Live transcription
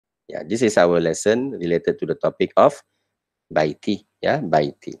Yeah, this is our lesson related to the topic of Baiti. Yeah,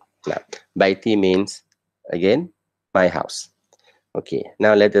 Baiti. Now, Baiti means, again, my house. Okay,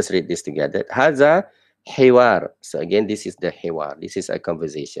 now let us read this together. Haza hiwar. So again, this is the hiwar. This is a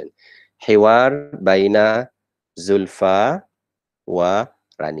conversation. Hiwar baina Zulfa wa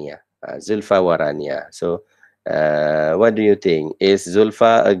Rania. Zulfa wa Rania. So, what do you think? Is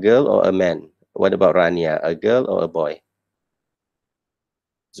Zulfa a girl or a man? What about Rania? A girl or a boy?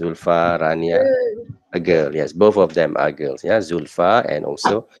 Zulfa, Rania, a girl. Yes, both of them are girls. Yeah, Zulfa and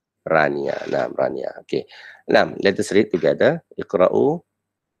also Rania. Nam, Rania. Okay. Nam, let us read together. Iqra'u.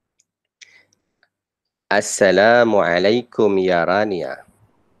 Assalamu alaikum ya Rania.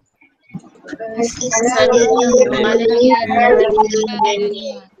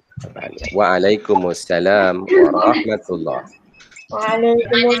 Waalaikumsalam warahmatullah.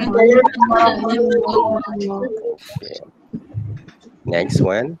 Okay. Next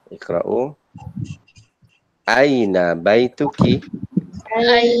one. Iqra'u. Aina baituki.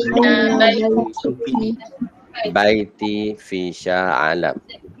 Baiti fi Sha'alam.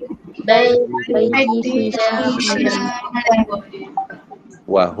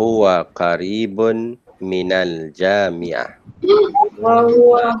 Wa huwa qaribun minal jami'ah.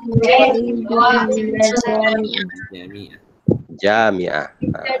 Jami'ah.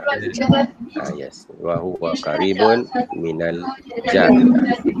 Yes. Wa huwa qaribun minal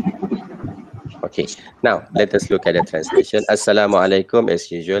jami'ah. Okay. Now, let us look at the translation. Assalamualaikum,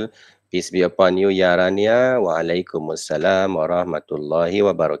 as usual. Peace be upon you, Ya Rania. Waalaikumsalam warahmatullahi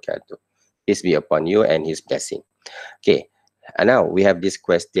wabarakatuh. Peace be upon you and his blessing. Okay. And now we have this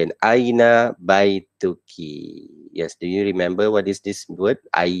question. Aina baituki. Yes, do you remember what is this word?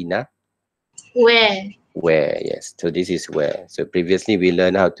 Aina? Where? Where, yes. So this is where. So previously we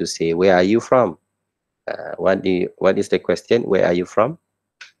learned how to say, where are you from? What is the question? Where are you from?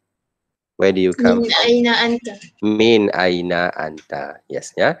 Where do you come Min from? aina anta. Min aina anta.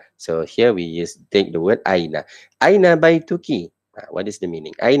 Yes, yeah. So here we just take the word aina. Aina baituki. What is the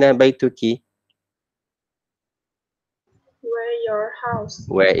meaning? Aina baituki. Where your house?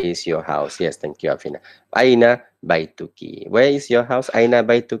 Where is your house? Yes, thank you, Afina. Aina baituki. Where is your house? Aina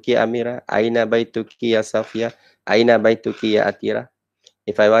baituki, Amira? Aina baituki, ya Safia? Aina baituki, ya Atira?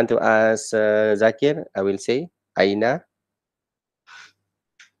 If I want to ask Zakir, I will say Aina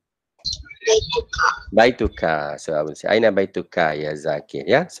baituka. So I will say Aina baituka, ya Zakir.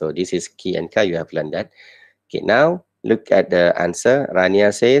 Yeah. So this is ki and ka. You have learned that. Okay. Now look at the answer.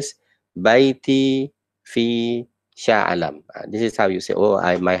 Rania says Baiti fi Sha'alam. This is how you say, oh,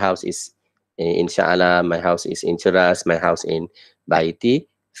 my house is in Sha'alam, my house is in Cheras, my house in Baiti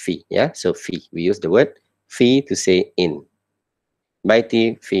fi. Yeah, so fi. We use the word fi to say in.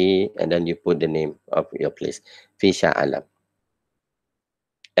 Baiti fi, and then you put the name of your place. Fi Sha'alam.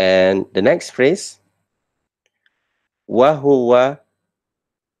 And the next phrase, Wahuwa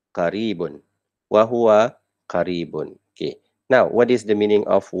qaribun. Wahuwa qaribun. Okay. Now, what is the meaning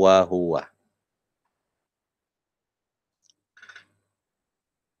of wahuwa?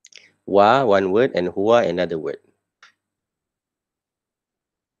 Wa, one word, and huwa, another word.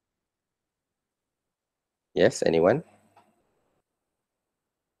 Yes, anyone?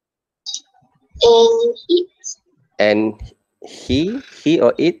 And it. And he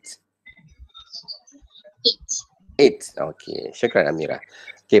or it? It. It. Okay, shukran, Amira.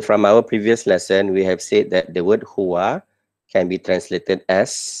 Okay, from our previous lesson, we have said that the word huwa can be translated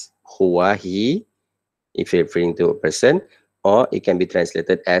as huwa, he, if you're referring to a person, or it can be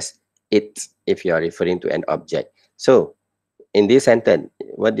translated as it, if you are referring to an object. So, in this sentence,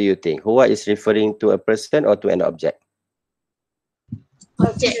 what do you think? Huwa is referring to a person or to an object?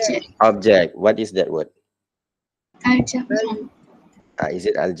 Object. Object. What is that word? Al-Jami'ah. Is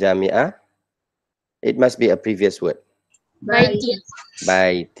it al-jami'ah? It must be a previous word. Baiti.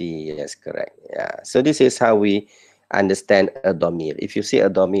 Baiti, yes, correct. Yeah. So this is how we understand a domir. If you see a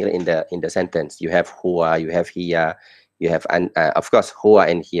domir in the sentence, you have huwa, you have hiya, you have of course huwa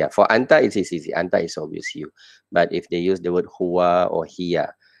and hiya. For anta, it is easy. Anta is always you. But if they use the word huwa or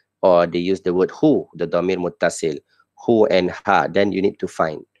hiya, or they use the word hu, the domir muttasil, hu and ha, then you need to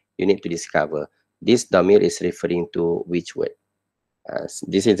find, you need to discover this domir is referring to which word.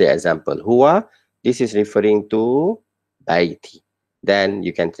 This is the example. Huwa, this is referring to Baiti. Then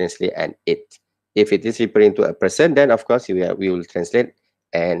you can translate and it. If it is referring to a person, then of course we will translate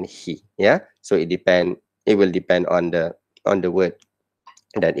and he. Yeah. So it will depend on the word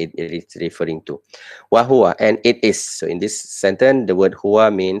that it is referring to. Wahua, and it is. So in this sentence, the word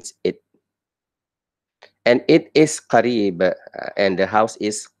huwa means it. And it is qarib, and the house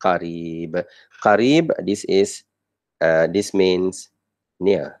is qarib. Qarib, this means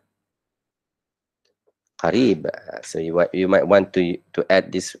near. Qarib. So you might want to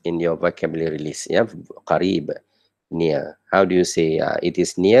add this in your vocabulary list. Yeah, qarib, near. How do you say it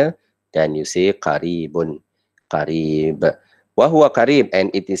is near? Then you say qaribun, qarib. Wa huwa qarib,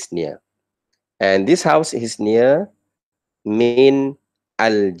 and it is near. And this house is near min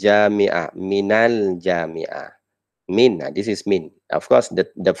al-jami'ah, minal jami'ah. Min, this is min. Of course,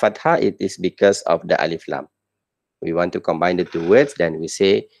 the fatha, it is because of the alif lam. We want to combine the two words, then we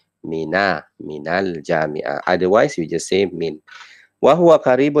say mina, minal jami'ah. Otherwise, you just say min. Wa huwa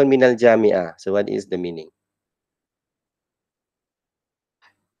qaribun minal jami'ah. So what is the meaning?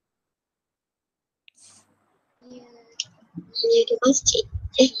 Near the masjid.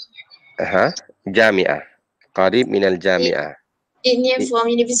 Jami'ah. Qarib minal jami'ah. Near from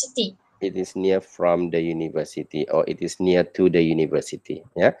university. It is near from the university, or it is near to the university.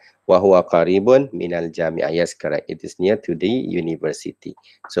 Yeah. Wa huwa qaribun minal jami'ah. Yes, correct. It is near to the university.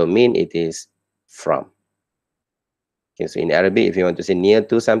 So mean it is from. Okay, so in Arabic, if you want to say near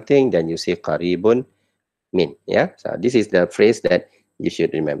to something, then you say qaribun min. Yeah. So this is the phrase that you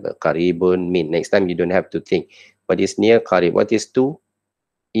should remember. Qaribun min. Next time you don't have to think what is near qarib, what is to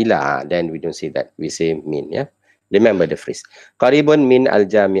ila. Then we don't say that. We say min. Yeah. Remember the phrase. Qaribun min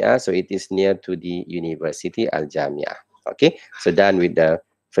al-jami'ah. So it is near to the university al-jami'ah. Okay. So done with the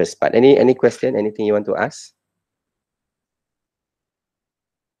first part. Any question? Anything you want to ask?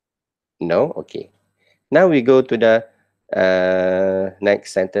 No? Okay. Now we go to the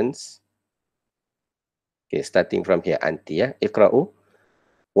next sentence. Okay, starting from here. Anti, ya. Iqra'u.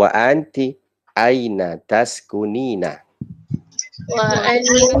 Wa anti aina taskunina. Wa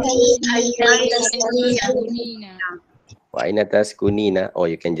Wa aina taskunina. Or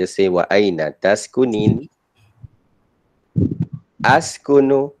you can just say wa aina taskunin.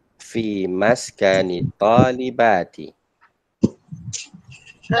 Askunu fi maskani talibati.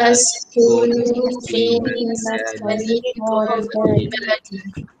 Askunu fi maskani talibati.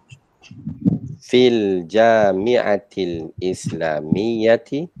 Fil jami'atil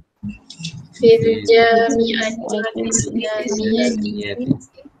islamiyati. Fil jami'atil islamiyati.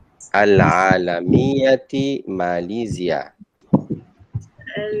 Al-alamiyati Malaysia.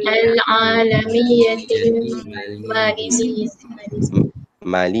 Al-alamiyatil Malaysia.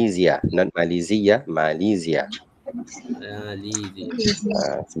 Malaysia, not Malaysia, Malaysia.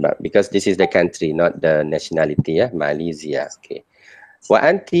 Because this is the country, not the nationality. Yeah, Malaysia. Okay. Wa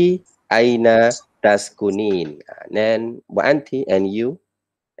anti aina taskunin. Then wa anti, and you,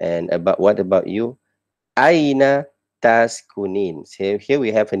 and what about you? Aina taskunin. So here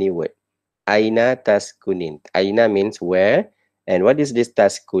we have a new word. Aina taskunin. Aina means where, and what is this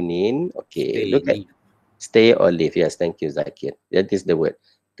taskunin? Okay, look at stay or live. Yes, thank you, Zakir. That is the word,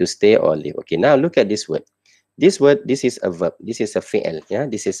 to stay or live. Okay, now look at this word. This word, this is a verb. This is a fi'l. Yeah,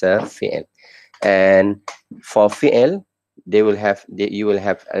 this is a fi'l. And for fi'l, you will have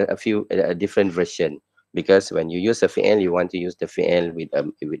a few different version, because when you use a fi'l, you want to use the fi'l with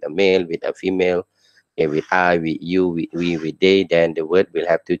a male, with a female, with I, with you, with we, with they. Then the word will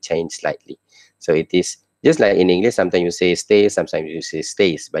have to change slightly. So it is just like in English, sometimes you say stay, sometimes you say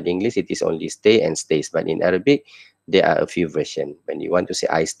stays. But in English, it is only stay and stays. But in Arabic, there are a few versions. When you want to say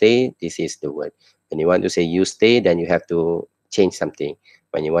I stay, this is the word. When you want to say you stay, then you have to change something.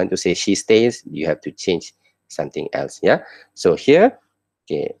 When you want to say she stays, you have to change something else. Yeah. So here,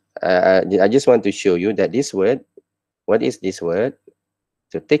 okay, I just want to show you that this word, what is this word?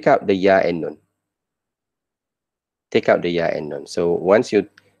 So take out the ya and nun. Take out the ya and nun. So once you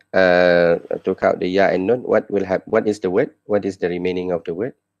took out the ya and nun, what will happen? What is the word? What is the remaining of the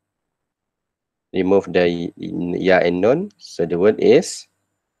word? Remove the ya and nun. So the word is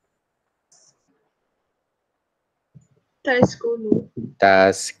Taskunu.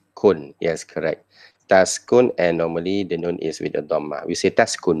 taskun. Yes, correct. Taskun, and normally the nun is with a dhamma. We say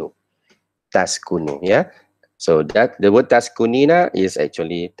taskunu. Taskunu. Yeah. So that the word taskunina is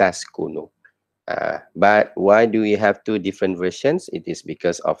actually taskunu. But why do we have two different versions? It is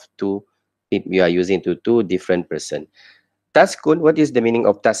because of we are using two different person. Taskun, what is the meaning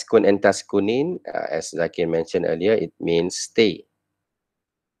of taskun and taskunin? As Zakir mentioned earlier, it means stay.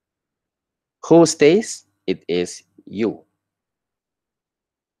 Who stays? It is you.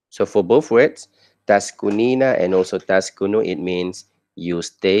 So for both words, taskunina and also taskunu, it means you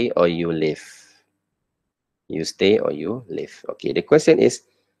stay or you live. You stay or you live. Okay, the question is,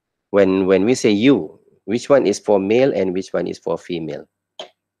 when we say you, which one is for male and which one is for female?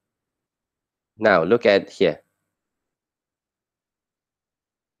 Now look at here.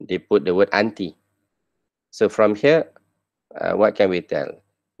 They put the word anti. So from here, what can we tell?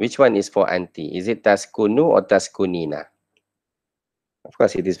 Which one is for anti? Is it taskunu or taskunina? Of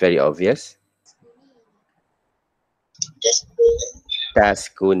course, it is very obvious.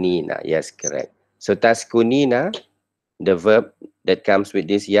 Taskunina. Yes, correct. So taskunina, the verb that comes with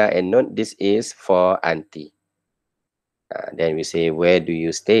this ya and nun, this is for auntie. Then we say, where do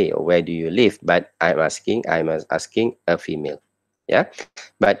you stay or where do you live? But I'm asking a female. Yeah.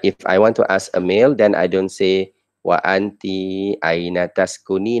 But if I want to ask a male, then I don't say wa anti aina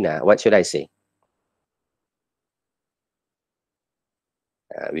taskunina. What should I say?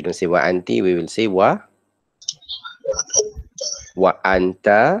 We don't say wa anti, we will say wa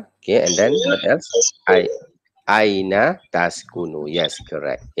anta. Okay, and then what else? Aina taskunu. Yes,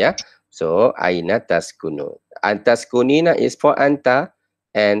 correct. Yeah. So aina taskunu. Taskunina is for anta,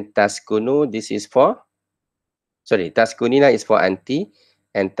 and taskunu, this is for, sorry, taskunina is for auntie,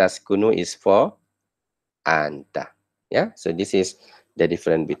 and taskunu is for anta. Yeah. So this is the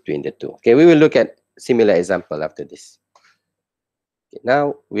difference between the two. Okay, we will look at similar example after this. Okay,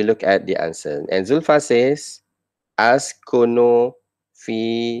 now we look at the answer. And Zulfa says, askunu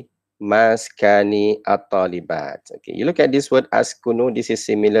fi maskani at-talibat. Okay, you look at this word askunu. This is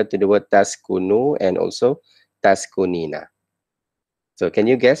similar to the word taskunu and also taskunina. So can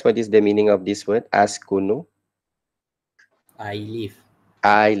you guess what is the meaning of this word askunu? I live.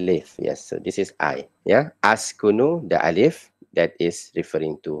 I live. Yes, so this is I. Yeah, askunu, the alif, that is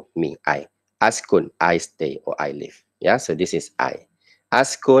referring to me, I. Askun, I stay or I live. Yeah, so this is I.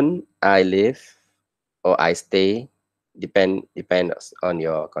 Askun, I live or I stay, depends on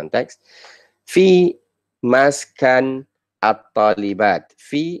your context. Fi maskan at-talibat.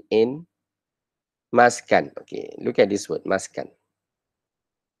 Fi in maskan. Okay, look at this word maskan.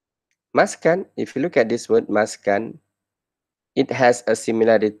 Maskan, if you look at this word maskan, it has a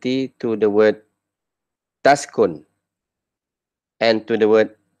similarity to the word taskun and to the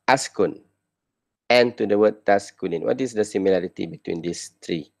word askun and to the word taskunin. What is the similarity between these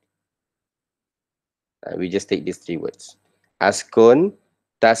three? We just take these three words. Askun,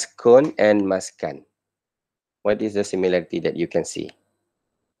 taskun, and maskan. What is the similarity that you can see?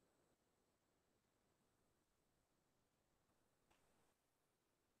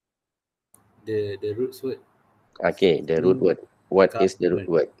 The root word. Okay, the root word. What is the root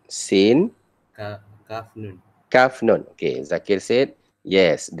word? Sin, Kaf nun. kaf, nun. Okay, Zakir said,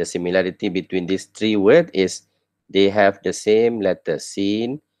 yes, the similarity between these three words is they have the same letter,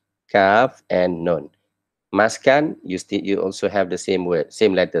 sin, kaf, and nun. Maskan, you also have the same word,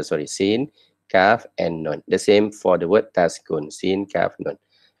 same letter, sorry, sin, kaf, and nun. The same for the word taskun, sin, kaf, nun.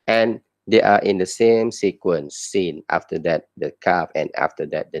 And they are in the same sequence, sin, after that the kaf, and after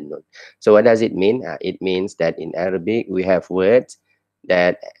that the nun. So what does it mean? It means that in Arabic we have words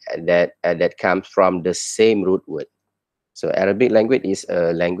that comes from the same root word. So Arabic language is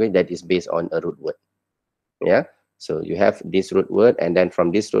a language that is based on a root word. Yeah. So you have this root word, and then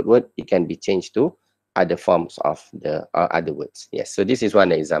from this root word, it can be changed to other forms of the other words. Yes. So this is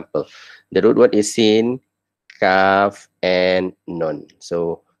one example. The root word is sin, kaf, and nun.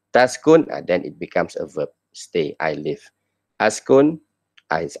 So taskun, then it becomes a verb. Stay, I live. Askun,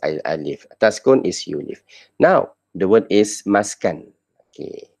 I live. Taskun is you live. Now the word is maskan.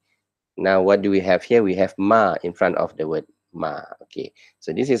 Okay. Now what do we have here? We have ma in front of the word ma. Okay.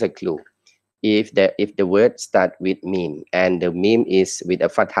 So this is a clue. If the word start with mim and the mim is with a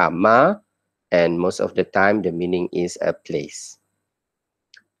fatha ma, and most of the time the meaning is a place.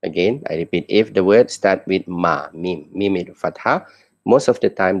 Again, I repeat, if the word start with ma, mim with fatha, most of the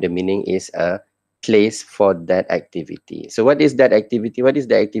time the meaning is a place for that activity. So what is that activity? What is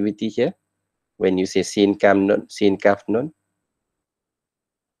the activity here? When you say sin kaf nun,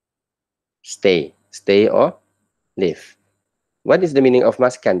 stay or live. What is the meaning of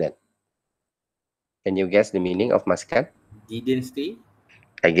maskan then? Can you guess the meaning of maskan? Didn't stay.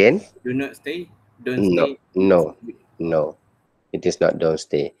 Again? Do not stay. Don't No, stay. no. It is not don't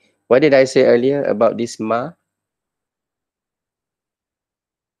stay. What did I say earlier about this ma?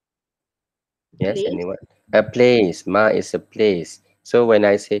 Yes, Place. anyone? A place. Ma is a place. So when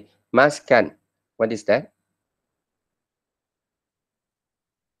I say maskan, what is that?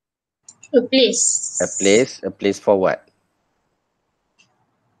 A place. A place. A place for what?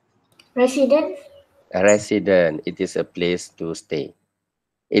 Resident. A resident. It is a place to stay.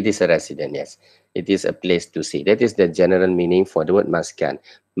 It is a resident, yes. It is a place to stay. That is the general meaning for the word maskan.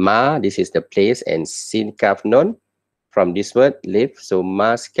 Ma, this is the place, and sin kaf non, from this word live. So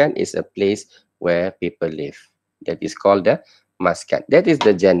maskan is a place where people live. That is called the maskan. That is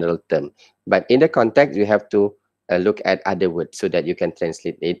the general term. But in the context, you have to look at other words so that you can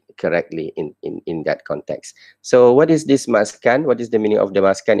translate it correctly in that context. So what is this maskan? What is the meaning of the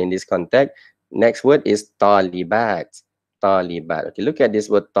maskan in this context? Next word is talibat. Talibat. Okay, look at this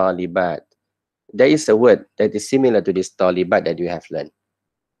word talibat. there is a word that is similar to this talibat that you have learned.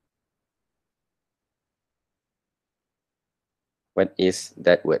 What is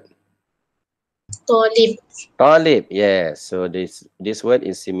that word? Talib. Talib, yes. So this word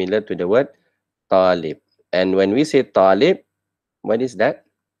is similar to the word talib. And when we say talib, what is that?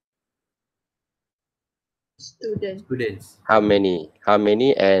 Student. Students. How many? How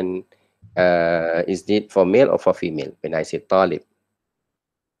many? And is it for male or for female? When I say talib,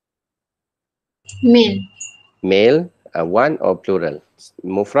 Male. male, one or plural,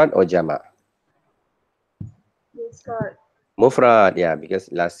 mufrad or jama? Mufrad, yeah,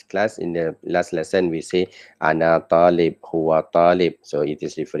 because last class in the last lesson we say ana talib, huwa talib. So it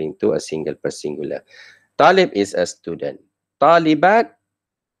is referring to a single per singular. Talib is a student. Talibat,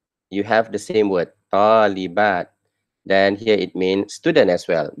 you have the same word, talibat. Then here it means student as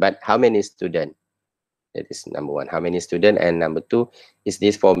well. But how many student? That is number one. How many student? And number two, is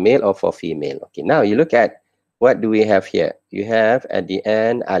this for male or for female? Okay, now you look at what do we have here? You have at the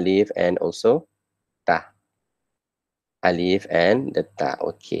end alif and also ta. Alif and the ta.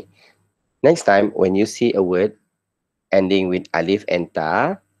 Okay. Next time, when you see a word ending with alif and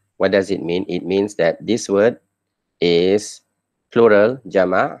ta, what does it mean? It means that this word is plural,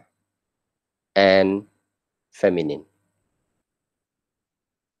 jama, and feminine.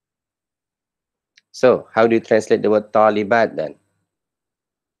 So, how do you translate the word talibat then?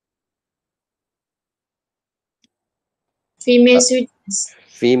 Female students.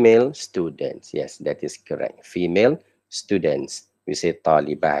 Female students. Yes, that is correct. Female students. We say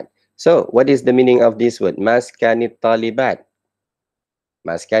talibat. So, what is the meaning of this word? Maskanit talibat.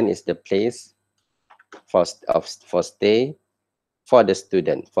 Maskan is the place for stay for the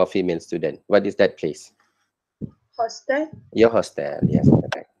student, for female student. What is that place? Hostel. Your hostel. Yes,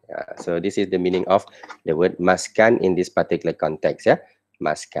 correct. So this is the meaning of the word maskan in this particular context. Yeah,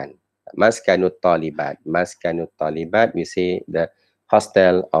 maskan. Maskanut talibat. Maskanut talibat. We say the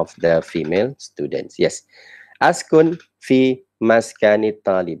hostel of the female students. Yes. Askun fi maskanit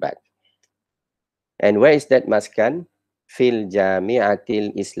talibat. And where is that maskan? Fil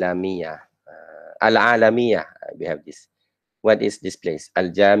jami'atil islamiyah. Al-alamiyah. We have this. What is this place?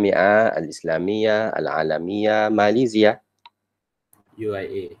 Al-Jami'ah, Al-Islamiyah, Al-Alamiyah, Malaysia.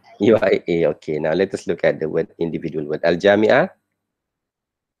 UIA. UIA. Okay, now let us look at the word, individual word. Al-Jami'ah,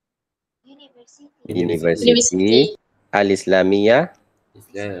 University. Al-Islamiyah,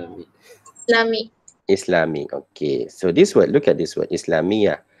 Islamic. Islamic. Islamic. Okay, so this word, look at this word,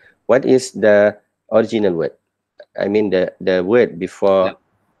 Islamiyah. What is the original word? I mean the word before.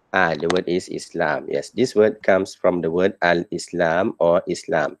 The word is Islam. Yes, this word comes from the word Al-Islam or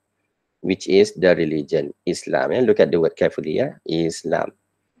Islam, which is the religion, Islam. And look at the word carefully, yeah? Islam.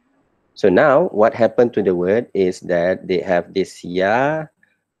 So now what happened to the word is that they have this ya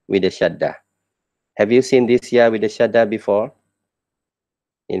with the shadda. Have you seen this ya with the shadda before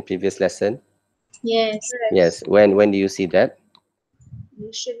in previous lesson? Yes. Yes. When do you see that?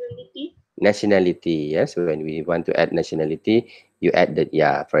 Nationality. Nationality. Yes. When we want to add nationality, you add the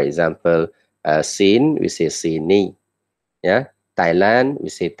ya. For example, Sin, we say Sini. Yeah. Thailand, we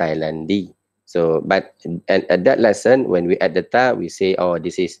say Thailandi. So, but at that lesson, when we add the ta, we say, oh,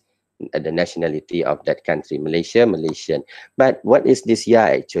 this is the nationality of that country, Malaysia, Malaysian. But what is this ya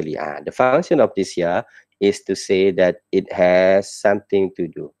actually? The function of this ya is to say that it has something to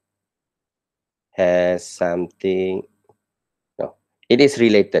do. Has something, no, it is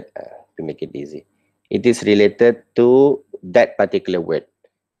related, to make it easy. It is related to that particular word.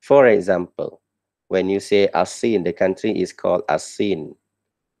 For example, when you say Asin, the country is called Asin.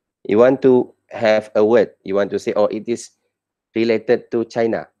 You want to have a word, you want to say, oh, it is related to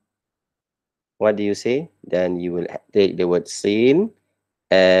China. What do you say? Then you will take the word sin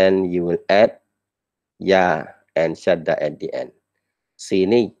and you will add ya and shadda at the end.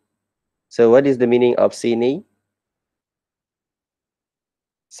 Sini. So what is the meaning of sini?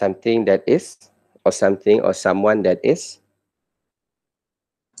 Something that is, or something or someone that is?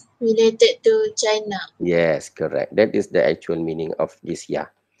 Related to China. Yes, correct. That is the actual meaning of this ya.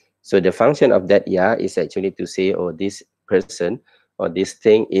 So the function of that ya is actually to say, oh, this person or this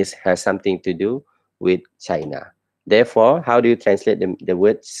thing has something to do with China. Therefore, how do you translate the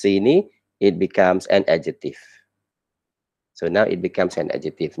word sini? It becomes an adjective. So now it becomes an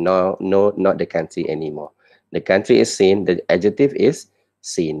adjective. No, not the country anymore. The country is seen. The adjective is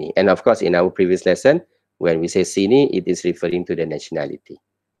sini. And of course, in our previous lesson, when we say sini, it is referring to the nationality,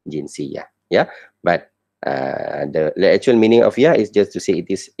 jinsiyah. Yeah, but the actual meaning of ya is just to say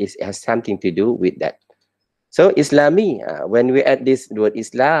it has something to do with that. So Islami, when we add this word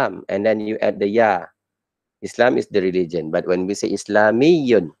Islam and then you add the ya, Islam is the religion. But when we say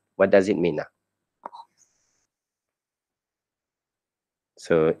Islamiyun, what does it mean?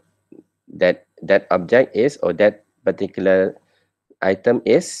 So that object is, or that particular item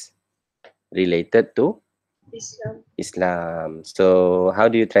is related to Islam. Islam. So how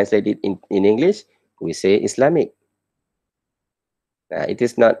do you translate it in English? We say Islamic. It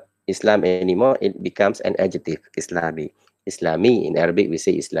is not Islam anymore. It becomes an adjective, Islami. Islami, in Arabic we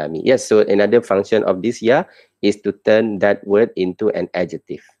say Islami. Yes, so another function of this ya is to turn that word into an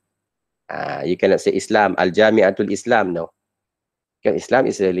adjective. You cannot say Islam, Al-Jami'atul Islam, no. Because Islam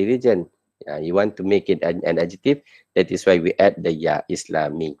is a religion. You want to make it an adjective. That is why we add the ya,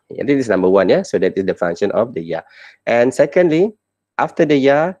 Islami. And this is number one, yeah. So that is the function of the ya. And secondly, after the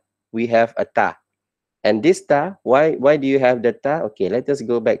ya, we have a ta. And this ta, why do you have the ta? Okay, let us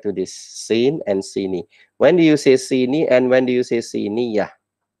go back to this sin and sini. When do you say sini and when do you say siniyah?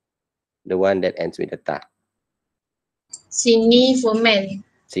 The one that ends with the ta. Sini for male.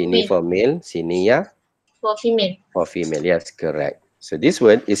 Sini for male, siniyah For female. for female. Yes, correct. So this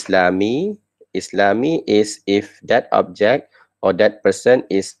word Islami is if that object or that person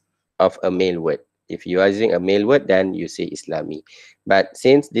is of a male word. If you are using a male word, then you say Islami. But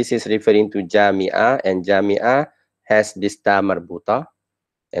since this is referring to Jami'ah, and Jami'ah has this ta marbuta,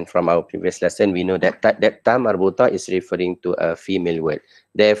 and from our previous lesson, we know that that ta marbuta is referring to a female word.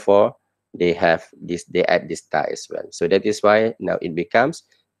 Therefore, they add this ta as well. So that is why now it becomes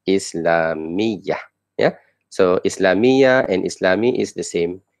Islamiyah. Yeah. So Islamiyah and Islami is the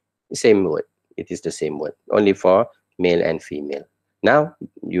same word. It is the same word, only for male and female. Now,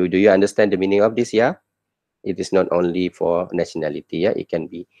 do you understand the meaning of this? Yeah. It is not only for nationality. Yeah, it can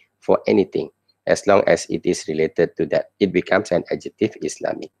be for anything as long as it is related to that. It becomes an adjective,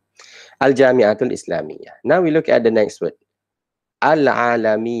 Islamic. Al-Jami'atul Islamiyah. Now we look at the next word.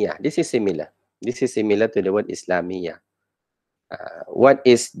 Al-Alamiyah. This is similar. This is similar to the word Islamiyah. What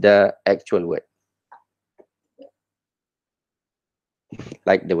is the actual word?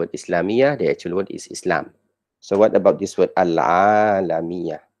 Like the word Islamiyah, the actual word is Islam. So what about this word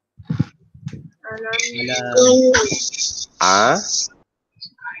Al-Alamiyah?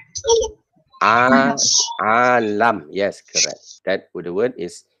 Alam. Yes, correct. That the word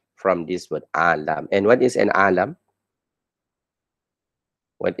is from this word alam. And what is an alam?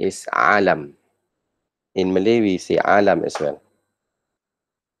 What is alam? In Malay, we say alam as well.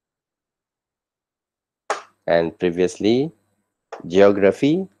 And previously,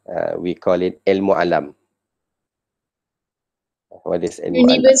 geography, we call it ilmu alam. What is ilmu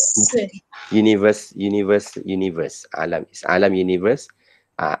universe. Alam is alam, universe.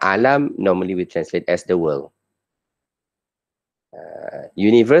 Alam normally we translate as the world.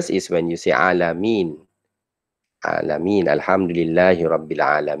 Universe is when you say alamin. Alamin, alhamdulillahi rabbil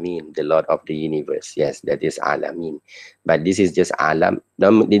alamin, the Lord of the universe. Yes, that is alamin. But this is just alam.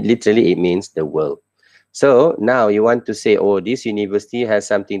 Literally, it means the world. So now you want to say, oh, this university has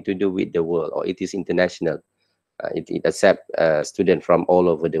something to do with the world, or it is international. It accepts students from all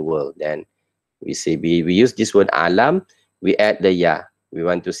over the world. Then we say we use this word alam. We add the ya. We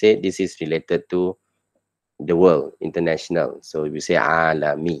want to say this is related to the world, international. So we say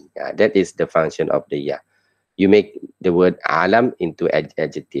alami. That is the function of the ya. You make the word alam into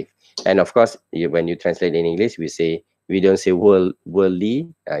adjective. And of course, when you translate in English, we don't say worldly,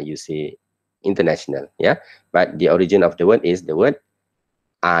 you say international. Yeah, but the origin of the word is the word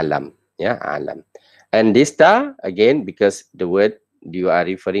alam. Yeah, alam. And this ta, again, because the word you are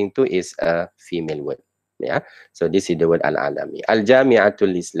referring to is a female word. Yeah, so this is the word al-alami.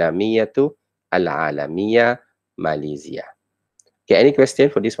 Al-Jami'atul Islamiyatu al-Alamiyah Malaysia. Okay, any question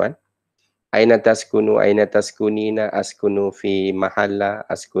for this one? Aina taskunu, aina taskunina, askunu fi mahalla,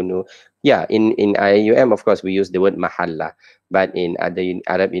 askunu. Yeah, in IUM, of course, we use the word mahalla. But in other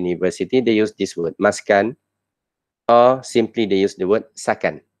Arab university, they use this word maskan, or simply they use the word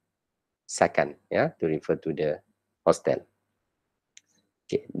sakan. Sakan, yeah, to refer to the hostel.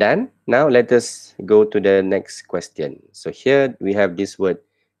 Okay, done. Now let us go to the next question. So here we have this word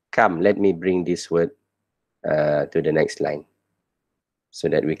come. Let me bring this word to the next line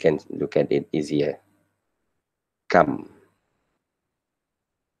so that we can look at it easier. Come.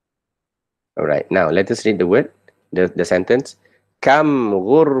 All right, now let us read the word, the sentence. Kam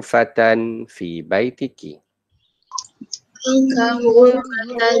ghurfatan fi baitiki. Kam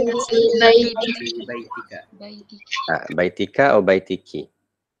ghurfatan fi Baitika. Baitika or baitiki?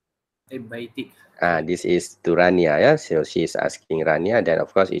 Baitik. This is to Rania, yeah. So she is asking Rania, then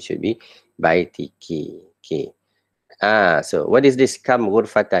of course it should be baitiki. Okay. So what is this kam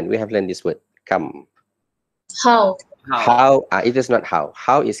ghurfatan? We have learned this word. Kam. How? How? It is not how.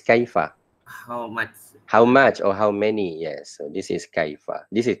 How is kaifa. How much? How much or how many? Yes. So this is kaifa.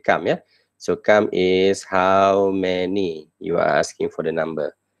 This is kam, yeah. So kam is how many. You are asking for the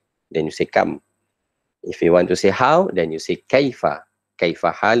number. Then you say kam. If you want to say how, then you say kaifa.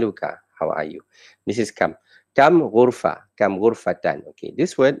 Kaifa haluka. How are you? This is kam. Kam ghurfa. Kam ghurfatan. Okay,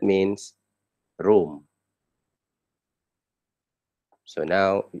 this word means room. So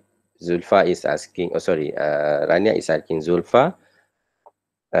now Zulfa is asking, Rania is asking Zulfa.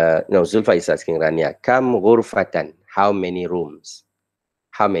 No, Zulfa is asking Rania, kam ghurfatan. How many rooms?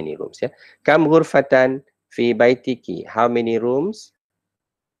 How many rooms? Yeah. Kam ghurfatan fi baitiki. How many rooms?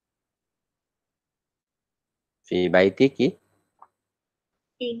 Fi baitiki.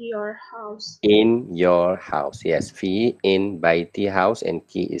 In your house. In your house. Yes. Fi in baiti house and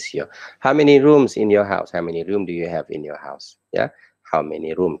ki is your. How many rooms in your house? How many room do you have in your house? Yeah. How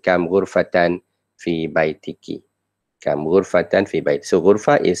many room? Kam ghurfatan fi baitiki. Kam ghurfatan fi bait. So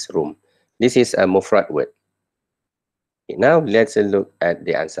ghurfa is room. This is a mufrad word. Okay, now let's look at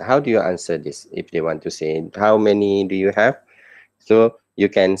the answer. How do you answer this? If they want to say how many do you have? So you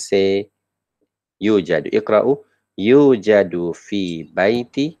can say yujadu. Iqra'u yujadu fi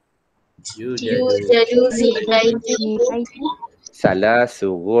baiti يوجد في بيتي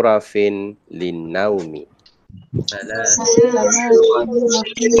salasu ghurafin linnaumi. ثلاث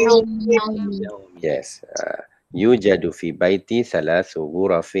Yes. Yujadu fi baiti salasu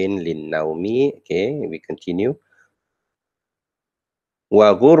ghurafin linnaumi. Okay, we continue.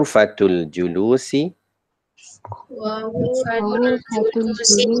 Wa ghurfatul julusi وغرفة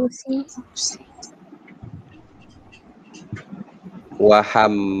الجلوس wa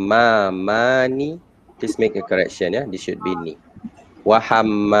hammamani. Please make a correction. Yeah, this should be ni. Wa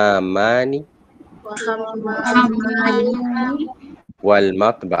hammamani وحمام wal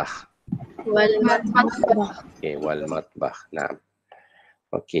matbakh. والمطبخ. Okay, wal matbakh. Naam.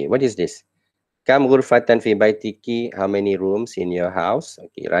 Okay, what is this? Kam ghurfatan fi baitiki. How many rooms in your house?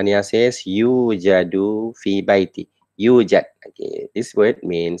 Okay, Rania says yujadu fi baiti. Yujad. Okay, this word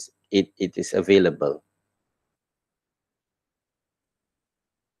means it is available.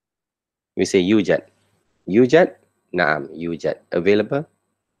 We say yujad. Yujad. Naam, yujad. Available.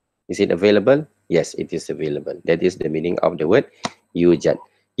 Is it available? Yes, it is available. That is the meaning of the word yujad.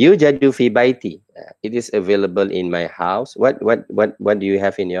 Yujadu fi baiti. It is available in my house. What do you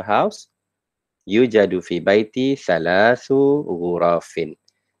have in your house? Yujadu fi baiti thalathu ghurafin.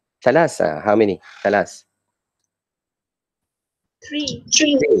 Thalasa. How many? Thalas. Three.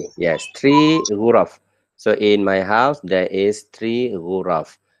 Yes, 3 ghuraf. So in my house there is 3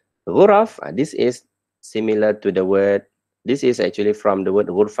 ghuraf. Ghuraf. This is similar to the word. This is actually from the word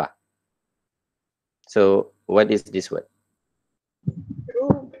ghurfa. So what is this word?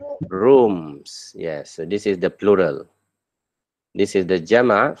 Rooms. Yes. So this is the plural. This is the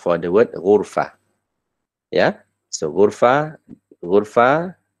jama for the word ghurfa. Yeah. So ghurfa.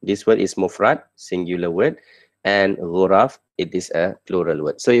 This word is mufrad, singular word, and ghuraf, it is a plural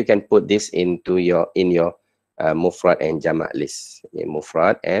word. So you can put this into your mufrad and jama list. Okay,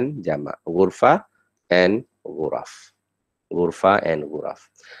 mufrad and jama. Ghurfa and ghuraf. Ghurfa and ghuraf.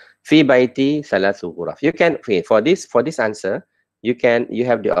 Fi baiti thalathu ghuraf. You can for this answer. You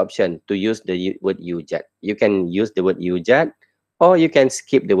have the option to use the word yujad. You can use the word yujad, or you can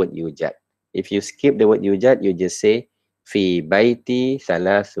skip the word yujad. If you skip the word yujad, you just say fi baiti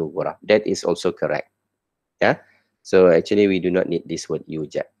thalathu ghuraf. That is also correct. Yeah. So actually, we do not need this word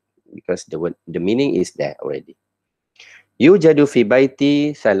yujad because the meaning is there already. Yujadu fi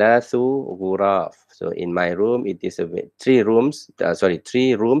baiti thalathu ghuraf. So in my room, it is 3 rooms.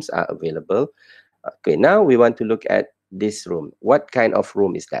 3 rooms are available. Okay, now we want to look at this room. What kind of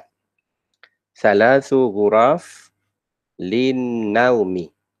room is that? Thalathu ghuraf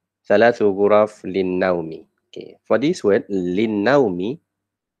linnaumi. Thalathu ghuraf linnaumi. Okay, for this word linnaumi,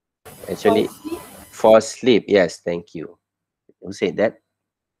 actually for sleep. Yes, thank you. Who said that?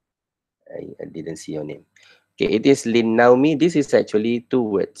 I didn't see your name. Okay, it is linnaumi. This is actually 2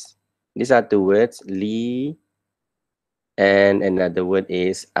 words. These are 2 words, li, and another word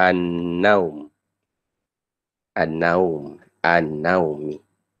is an-naum. An-naumi.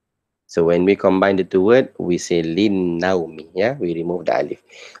 So when we combine the 2 words, we say lin-naumi. Yeah, we remove the alif.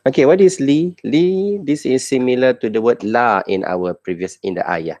 Okay, what is li? Li, this is similar to the word la in our previous, in the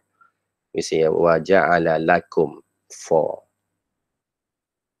ayah. We say wa ja'ala lakum, for.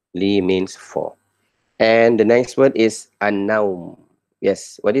 Li means for. And the next word is an-naum.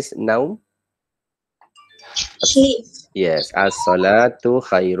 Yes, what is naum? Sleep. Yes, as-salatu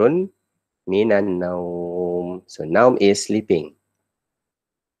khairun minan naum. So naum is sleeping.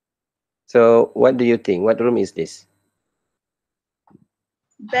 So what do you think? What room is this?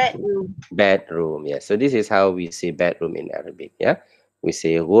 Bedroom. Bedroom. Yes. So this is how we say bedroom in Arabic. Yeah. we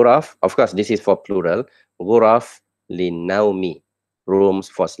say ghuraf. Of course, this is for plural. Ghuraf linaumi, rooms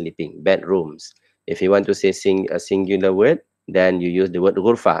for sleeping, bedrooms. If you want to say a singular word, then you use the word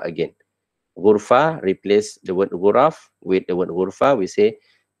ghurfa again. Ghurfa, replace the word ghuraf with the word ghurfa. We say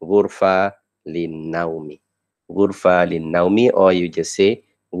ghurfa linaumi. Ghurfa linaumi, or you just say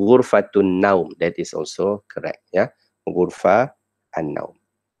ghurfatun naum. That is also correct. Yeah, ghurfa and naum.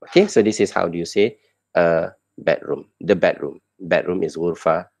 Okay, so this is how do you say bedroom. The bedroom. Bedroom is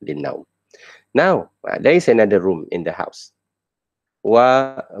ghurfa linaum. Now, there is another room in the house.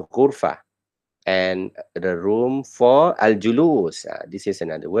 Wa ghurfa. And the room for al-julus. This is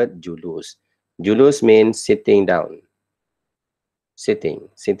another word, julus. Julus means sitting down. Sitting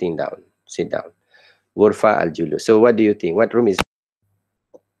down. Sit down. Ghurfa al-julus. So what do you think? What room is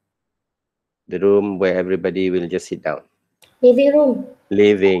the room where everybody will just sit down? Living room.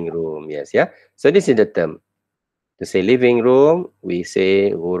 Living room, yes, yeah. So this is the term. To say living room, we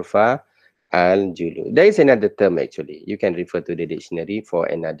say ghurfa al-julus. There is another term actually. You can refer to the dictionary for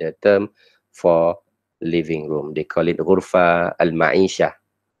another term for living room. They call it ghurfa al-ma'isha.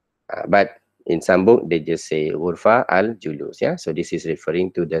 But in some book, they just say ghurfa al-julus. Yeah, so this is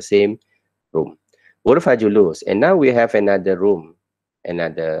referring to the same room. Ghurfa julus. And now we have another room,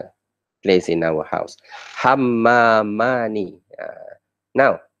 another place in our house. Hammamani.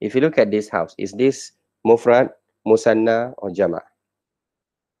 Now, if you look at this house, is this mufrad, musanna, or jama'?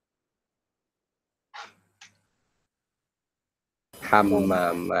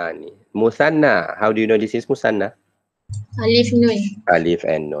 Hammamani. Musanna. How do you know this is musanna? Alif nun. Alif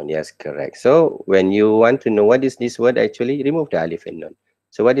and nun. Yes, correct. So when you want to know what is this word, actually remove the alif and nun.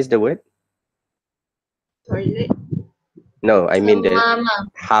 So what is the word? Toilet. No, I mean the Hammama.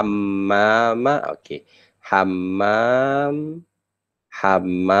 hammama. Okay. Hammam.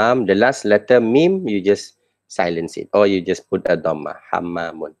 Hammam. The last letter mim, you just silence it, or you just put a dhamma.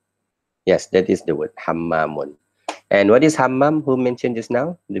 Hammamun. Yes, that is the word. Hammamun. And what is hammam? Who mentioned just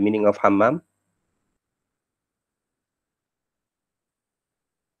now? The meaning of hammam?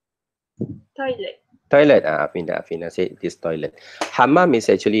 Toilet. Toilet. Afina said it is toilet. Hammam is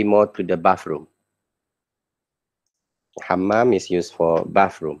actually more to the bathroom. Hammam is used for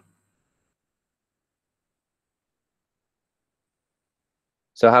bathroom.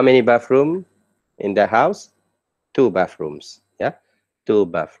 So how many bathrooms in the house? 2 bathrooms. Yeah, 2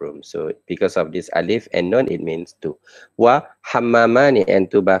 bathrooms. So because of this alif and nun, it means 2. Wa hammamani, and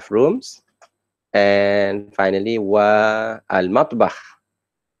 2 bathrooms. And finally, wa al-matbakh,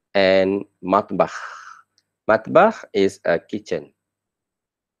 and matbakh. Matbakh is a kitchen.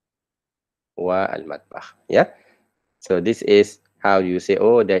 Wa al-matbakh. Yeah. So this is how you say,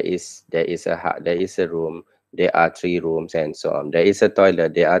 oh, there is a room, there are 3 rooms, and so on. There is a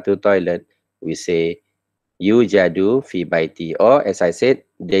toilet, there are 2 toilets. We say yujadu fi baiti, or as I said,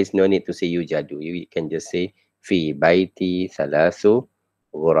 there is no need to say yujadu. You can just say fi baiti thalathu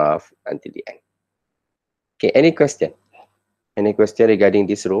ghuraf until the end. Okay, any question? Any question regarding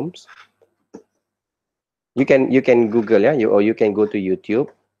these rooms? You can Google, yeah, or you can go to YouTube.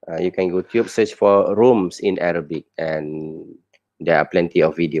 You can go to YouTube, search for rooms in Arabic, and there are plenty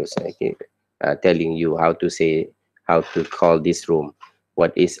of videos, okay, telling you how to say, how to call this room.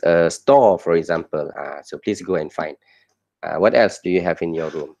 What is a store, for example? So please go and find. What else do you have in your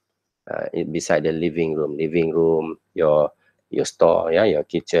room? Beside the living room, your store, yeah, your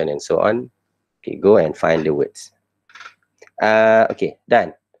kitchen, and so on. Okay, go and find the words. Okay,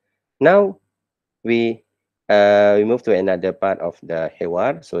 done. Now we move to another part of the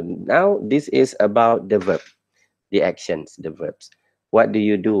hiwar. So now this is about the verb, the actions, the verbs. What do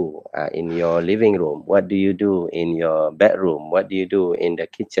you do in your living room? What do you do in your bedroom? What do you do in the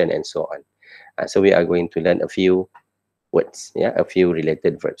kitchen, and so on? So we are going to learn a few words, yeah, a few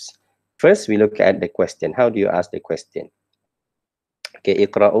related verbs. First, we look at the question. How do you ask the question? Okay,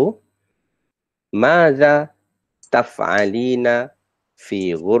 iqra'u. ماذا تفعلين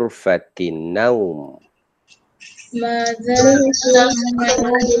في غرفة النوم? ماذا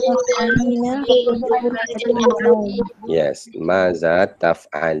تفعلين في غرفة النوم؟ Yes, ماذا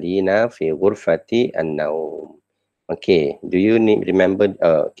تفعلين في غرفة النوم? Okay, do you remember?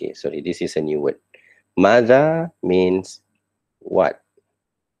 Okay, sorry, this is a new word. ماذا means what?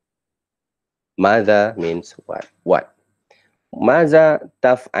 ماذا means what? What? ماذا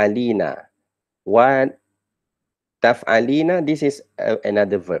تفعلين? What taf'alina? This is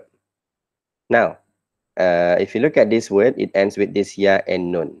another verb. Now, if you look at this word, it ends with this ya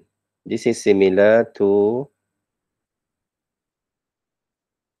and nun. This is similar to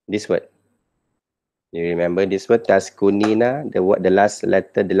this word. You remember this word, taskunina, the last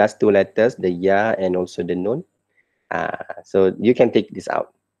letter, the last 2 letters, the ya and also the nun. So you can take this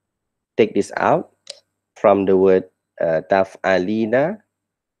out. Take this out from the word taf'alina.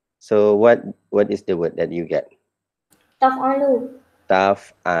 So what is the word that you get? Taf'alu.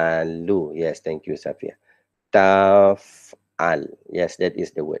 Taf'alu. Yes, thank you, Safia. Taf'al. Yes, that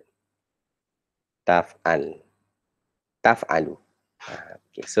is the word. Taf'al. Taf'alu.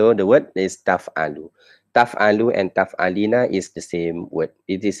 Okay, so the word is taf'alu. Taf'alu and taf'alina is the same word.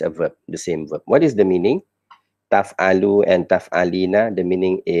 It is a verb, the same verb. What is the meaning? Taf'alu and taf'alina, the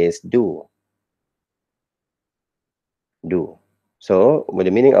meaning is do. Do. So, with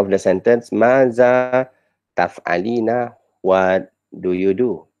the meaning of the sentence, Maza taf'alina, what do you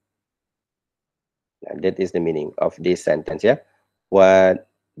do? That is the meaning of this sentence, yeah? What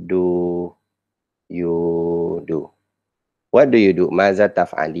do you do? What do you do? Maza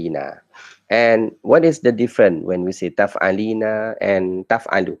taf'alina. And what is the difference when we say taf'alina and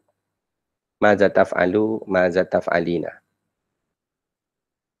taf'alu? Maza taf'alu, maza taf'alina.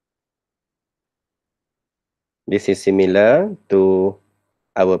 This is similar to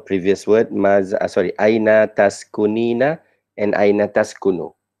our previous word, aina taskunina and aina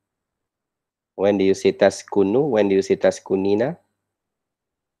taskunu. When do you say taskunu? When do you say taskunina?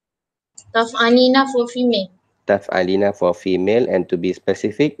 Taf'alina for female. Taf'alina for female, and to be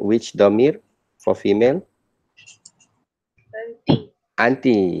specific, which domir for female? Auntie.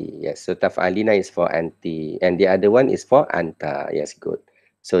 Auntie. Yes, so taf'alina is for auntie, and the other one is for anta. Yes, good.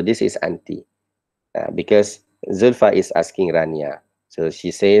 So this is auntie. Because Zulfa is asking Rania. So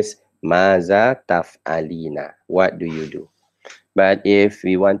she says, Maza taf'alina. What do you do? But if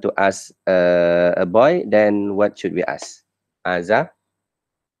we want to ask a boy, then what should we ask? Maza?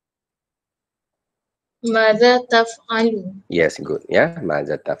 Mada taf'alu. Yes, good. Yeah,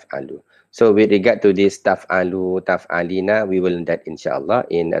 Maza taf'alu. So with regard to this taf'alu, taf'alina, we will learn that inshallah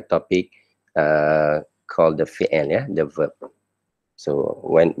in a topic called the fi'al, yeah, the verb. So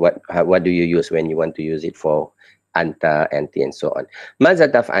what do you use when you want to use it for anta, anti, and so on? Maza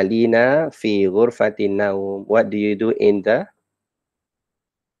taf'alina fi ghurfatin naum. What do you do in the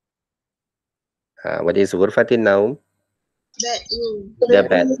what is ghurfatin naum? Bedroom. The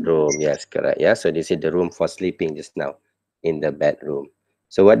bedroom. Yes, correct. Yeah, so this is the room for sleeping just now, in the bedroom.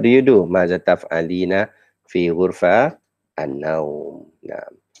 So what do you do? Maza taf'alina fi ghurfa an-naum.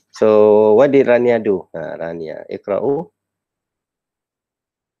 So what did Rania do? Rania, ikra'u.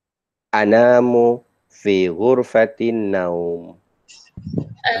 Anamu fi ghurfatin naum.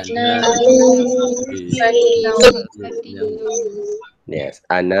 Yes,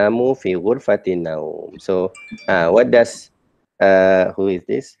 anamu fi ghurfatin naum. So, what does who is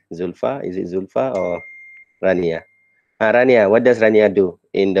this? Zulfa? Is it Zulfa or Rania? Rania, what does Rania do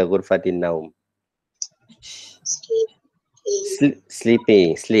in the ghurfatin naum?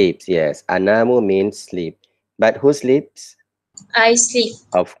 Sleeping, sleeps. Yes, anamu means sleep. But who sleeps? I sleep.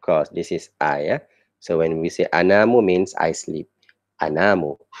 Of course, this is I. Yeah? So when we say anamu means I sleep.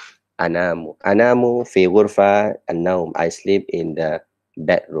 Anamu. Anamu. Anamu fi ghurfa an-naum. I sleep in the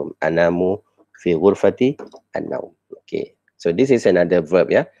bedroom. Anamu fi ghurfati an-naum. Okay. So this is another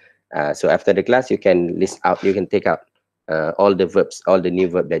verb, yeah. So after the class, you can list out, you can take out all the verbs, all the new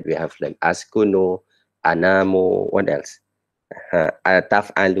verb that we have learned. Askunu, anamu, what else?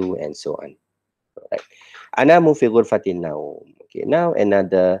 Taf'alu, and so on. Right. Anamu fi ghurfati an-naum. Okay. Now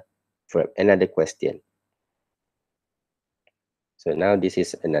another verb, another question. So now this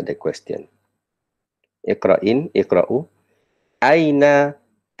is another question. Iqra'u. Aina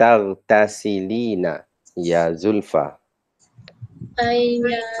taghtasilina ya Zulfa?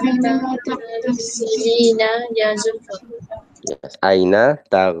 Aina tafsilina ya Zulfa. Yes. Aina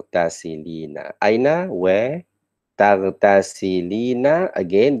taghtasilina. Aina, where? Taghtasilina,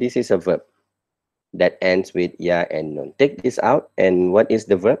 again, this is a verb that ends with ya and nun. Take this out, and what is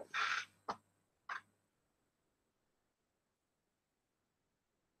the verb?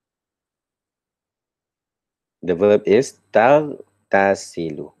 The verb is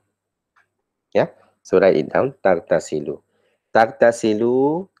taghtasilu. Yeah, so write it down. Taghtasilu.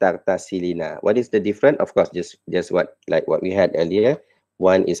 Taghtasilu, taghtasilina. What is the difference? Of course, just what we had earlier.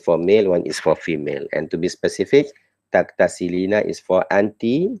 One is for male, one is for female. And to be specific, taghtasilina is for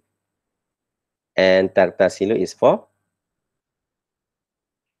auntie, and taghtasilu is for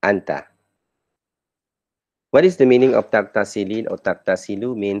anta. What is the meaning of taghtasilin or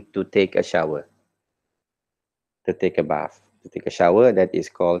taghtasilu? Mean to take a shower, to take a bath, to take a shower. That is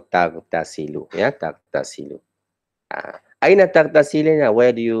called taghtasilu. Yeah, taghtasilu. Aina taghtasilina?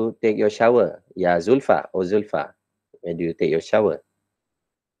 Where do you take your shower? Ya Zulfa or Zulfa? Where do you take your shower?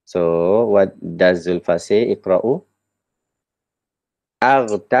 So what does Zulfa say? Iqra'u.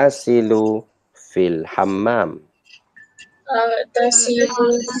 Aghtasilu fil hammam. أغتسل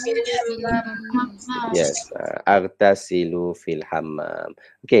في الحمام. Yes. Aghtasilu fil hammam.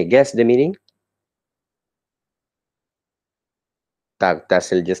 Okay, guess the meaning.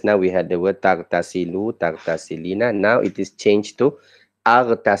 Tagtasil. Just now we had the word tagtasilu, tagtasilina. Now it is changed to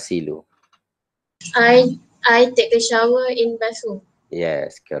aghtasilu. I take a shower in bathroom.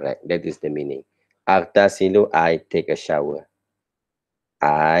 Yes, correct. That is the meaning. Aghtasilu, I take a shower.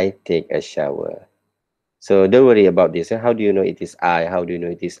 I take a shower. So don't worry about this. How do you know it is I? How do you know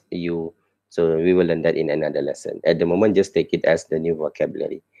it is you? So we will learn that in another lesson. At the moment, just take it as the new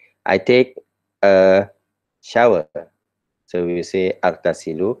vocabulary. I take a shower. So we say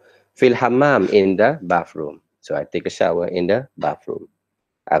aghtasilu fil hammam, in the bathroom. So I take a shower in the bathroom.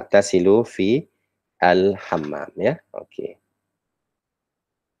 Aghtasilu fi al hammam. Yeah. Okay.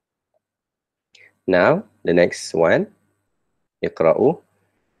 Now the next one. اقرأوا.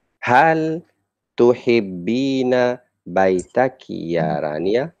 هل تحبين بيتك يا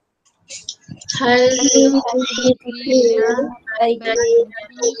رانيا؟ هل تحبين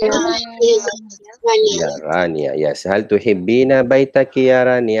يا رانيا. Yes. هل تحبين بيتك يا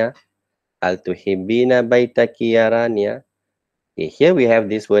رانيا؟ هل تحبين بيتك يا رانيا? Okay, here we have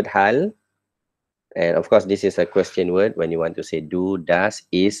this word hal. And of course, this is a question word. When you want to say do, does,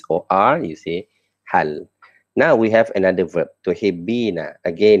 is, or are, you say hal. Now we have another verb, tuhibbina.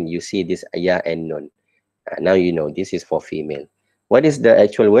 Again, you see this ya and nun. Now you know this is for female. What is the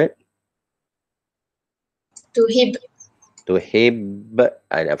actual word? tuhib. Tuhib.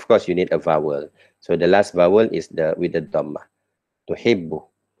 And of course, you need a vowel. So the last vowel is the with the dhamma. Tuhibbu.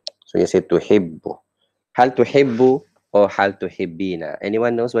 So you say tuhibbu. Hal tuhibbu or hal tuhibbina?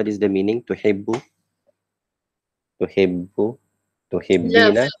 Anyone knows what is the meaning? Tuhibbu. Tuhibbu. Love.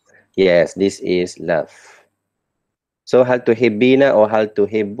 Tuhibbina. Yes, this is love. So hal tuhibbina or hal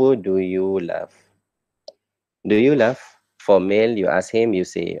tuhibbu, do you love? Do you love? For male, you ask him, you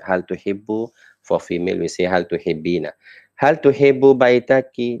say hal tuhibbu. For female, we say hal tuhibbina. Hal tuhibbu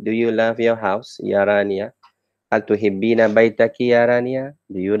baitaki, do you love your house, ya Rania? Hal tuhibbina baitaki, ya Rania?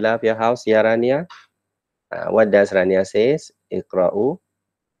 Do you love your house, ya Rania? What does Rania says? Iqra'u.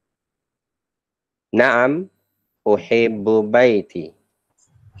 Na'am uhibbu baiti.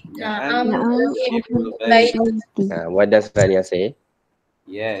 Na'am. Uhibbu Bait. What does Rania say?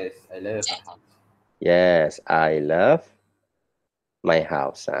 Yes, I love a house. Yes, I love my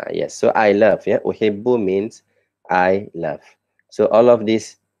house. Yes, so I love. Yeah, uhibbu means I love. So all of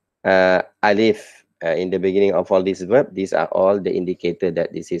this alif in the beginning of all these verb, these are all the indicator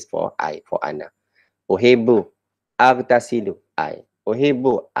that this is for I, for ana. Uhibbu, aghtasilu, I.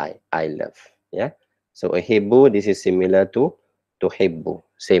 Uhibbu, I love. Yeah. So uhibbu, this is similar to tuhibbu,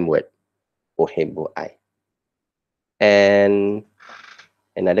 same word. Uhibbu, I. And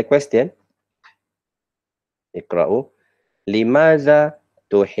another question. Iqra'u. Limaza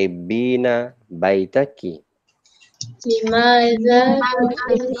tuhibbina baitaki? لماذا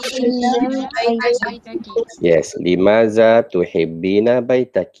تحبين بيتك؟ Yes, limaza tuhibbina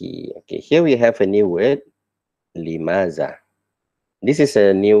baitaki. Okay, here we have a new word, limaza. This is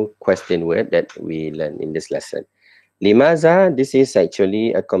a new question word that we learn in this lesson. Limaza, this is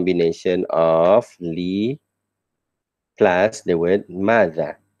actually a combination of li plus the word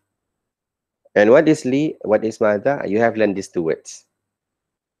maza. And what is li? What is maza? You have learned these two words.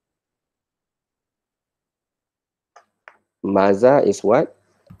 Maza is what?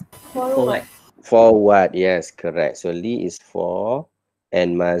 Forward. Forward. Yes, correct. So li is for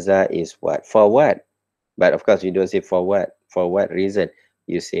and maza is what? For what? But of course, you don't say for what. For what reason?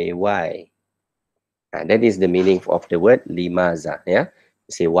 You say why. That is the meaning of the word limaza. Yeah,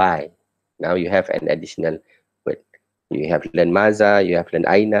 you say why. Now you have an additional word. You have learned maza, you have learned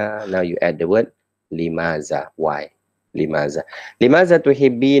aina. Now you add the word limaza. Why? Limaza. Limaza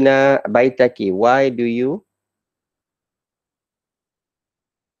tuhibbina baitaki. Why do you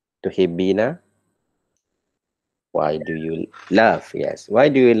tuhibbina? Why do you love? Yes. Why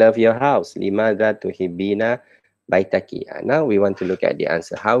do you love your house? Limaza tuhibbina baitaki. Now we want to look at the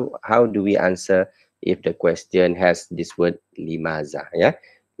answer. How do we answer if the question has this word limaza? Yeah,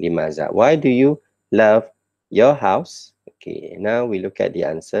 limaza. Why do you love your house? Okay. Now we look at the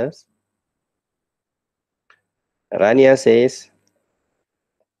answers. Rania says,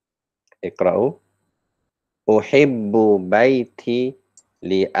 "Iqra'u. Uhibbu baiti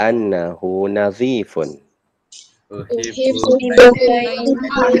li'annahu nadhifun." Uhibbu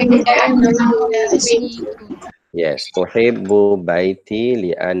Yes, uhibbu baiti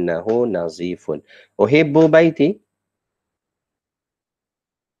li'annahu nazifun. Uhibbu baiti,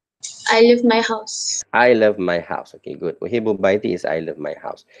 I love my house. I love my house. Okay, good. Uhibbu baiti is I love my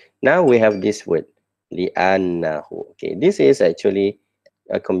house. Now we have this word. li'annahu. Okay, this is actually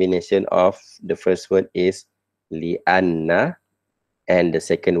a combination of the first word is li'anna and the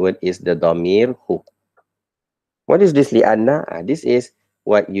second word is the dhamir hu. What is this li'anna? This is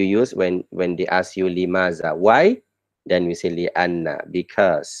what you use when they ask you limaza. Why? Then we say li'anna,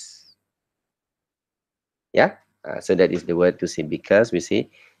 because. Yeah, so that is the word to say because. We say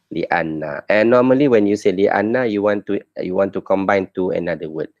li'anna. And normally when you say li'anna, you want to combine to another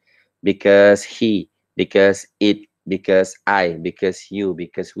word. Because he, because it, because I, because you,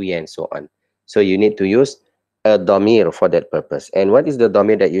 because we, and so on. So you need to use a dhamir for that purpose. And what is the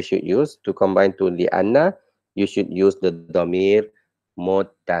dhamir that you should use to combine to li'anna? You should use the dhamir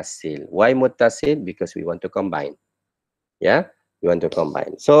muttasil. Why muttasil? Because we want to combine. Yeah, we want to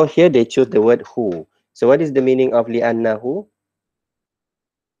combine. So here they choose the word who. So what is the meaning of li'annahu?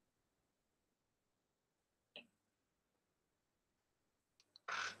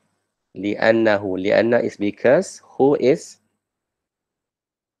 Li'annahu. Li'anna is because. Who is?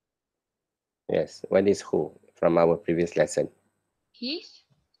 Yes, what is who from our previous lesson? His.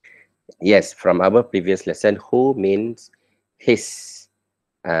 Yes, from our previous lesson, who means his.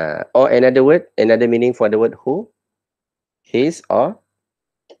 Or another word, another meaning for the word who? His or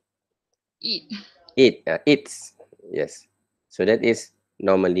It. it. It's. Yes. So that is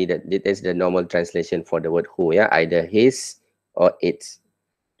normally that is the normal translation for the word who. Yeah, either his or its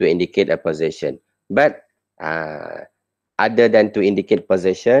to indicate a possession. But other than to indicate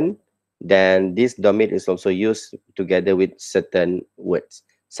possession, then this dhamir is also used together with certain words,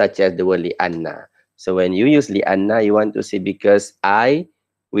 such as the word li'anna. So when you use li'anna, you want to say because I,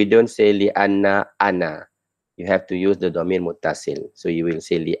 we don't say li'anna ana. You have to use the dhamir muttasil. So you will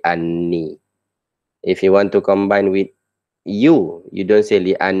say li'anni. If you want to combine with you don't say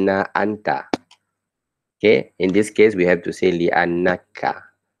li'anna anta. Okay, in this case, we have to say li'annaka.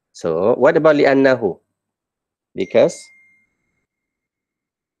 So what about li'annahu? Because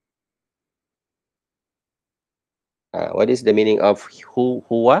what is the meaning of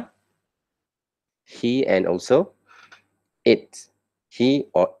huwa? He and also it. He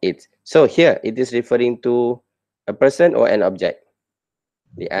or it. So here it is referring to a person or an object.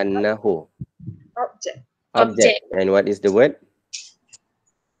 Li'annahu. Object. Object. And what is the word?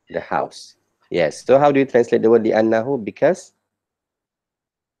 The house. Yes. So how do you translate the word li'annahu? Because?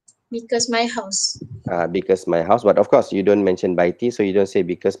 Because my house. Because my house. But of course, you don't mention Baiti, so you don't say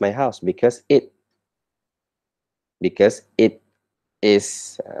because my house. Because it. Because it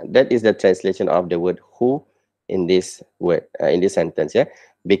is that is the translation of the word who in this word in this sentence. Yeah,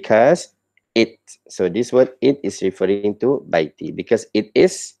 because it. So this word it is referring to baiti because it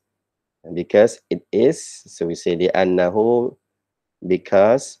is. So we say the annahu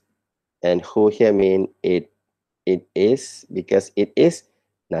because, and who here mean it is because it is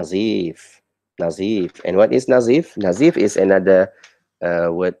nazif. And what is nazif? Nazif is another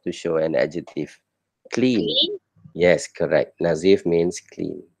word to show an adjective. Clean. Yes, correct. Nazif means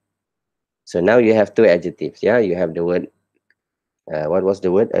clean. So now you have two adjectives. Yeah, you have the word, what was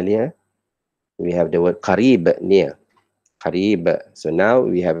the word earlier? We have the word qarib, near. Qarib. So now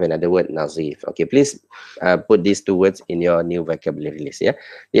we have another word, nazif. Okay, please put these two words in your new vocabulary list. Yeah,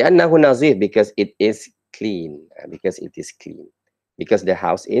 li'annahu nazif because it is clean. Because it is clean. Because the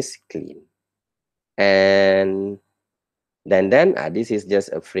house is clean. And then this is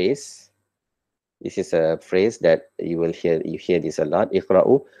just a phrase. This is a phrase that you hear this a lot.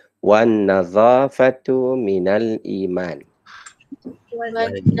 Iqra'u wan nazafatu minal iman.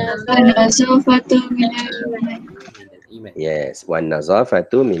 Yes, wan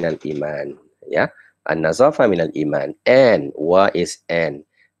nazafatu minal iman. Yeah, an nazafa minal iman. And wa is and.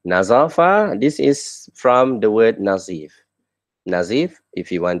 Nazafa, this is from the word nazif. Nazif,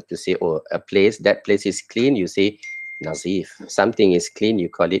 if you want to say, oh, a place, that place is clean, you say nazif. Something is clean, you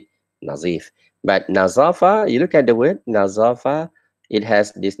call it nazif. But nazafa, you look at the word nazafa, it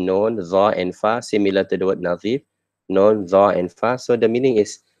has this noun, za and fa, similar to the word nazif, noun, za and fa. So the meaning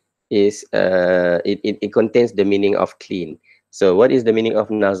is it contains the meaning of clean. So what is the meaning of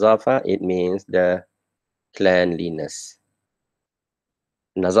nazafa? It means the cleanliness.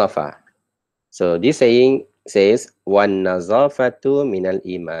 Nazafa. So this saying says wan nazafatu minal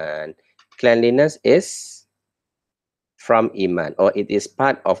iman. Cleanliness is from iman, or it is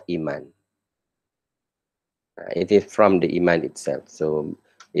part of iman. It is from the iman itself. So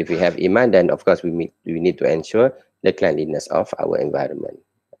if we have iman, then of course we need to ensure the cleanliness of our environment.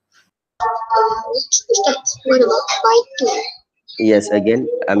 What about Baitu? Yes, again,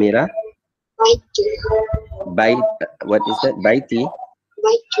 Amira. Baitu. What is that? Baiti.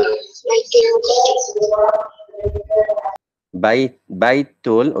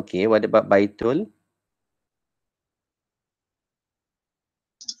 Baitul. Okay, what about baitul?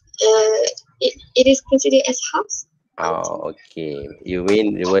 It is considered as house. Oh, okay. You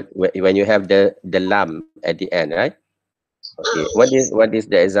mean the word when you have the lam at the end, right? Okay. Yes. What is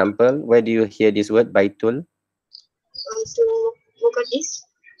the example? Where do you hear this word baitul? So Muqaddis.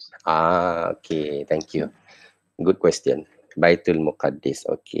 Ah, okay. Thank you. Good question. Baitul Muqaddis.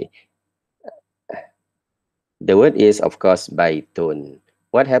 Okay. The word is, of course, baitun.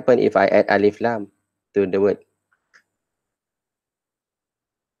 What happens if I add alif lam to the word?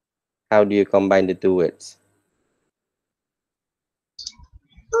 How do you combine the two words?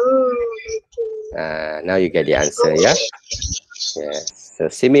 Now you get the answer, yeah? Yes. So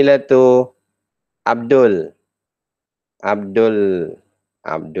similar to Abdul,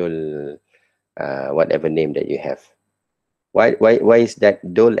 whatever name that you have. Why is that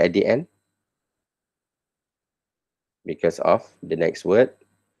dul at the end? Because of the next word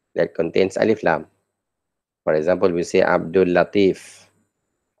that contains alif lam. For example, we say Abdul Latif.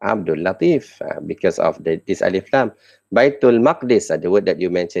 Abdul Latif, because of this alif lam. Baitul Maqdis, the word that you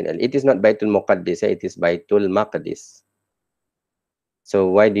mentioned. It is not Baitul Muqaddis, it is Baitul Maqdis. So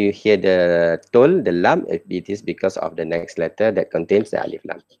why do you hear the tul, the lam? It is because of the next letter that contains the alif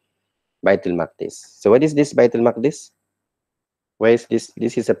lam. Baitul Maqdis. So what is this Baitul Maqdis? Where is this?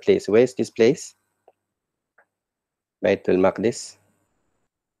 This is a place. Where is this place? Baitul Maqdis.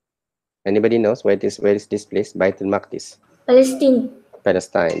 Anybody knows where is this place? Baitul Maqdis. Palestine.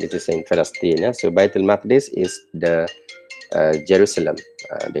 Palestine. This is in Palestine. Yeah? So Baitul Maqdis is the Jerusalem.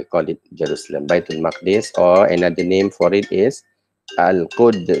 They call it Jerusalem. Baitul Maqdis, or another name for it is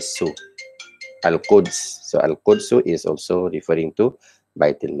Al-Qudsu. Al-Quds. So Al-Qudsu is also referring to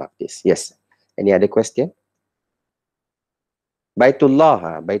Baitul Maqdis. Yes. Any other question?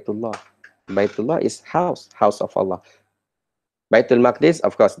 Baitullah. Baitullah. Baitullah is house of Allah. Baitul Maqdis,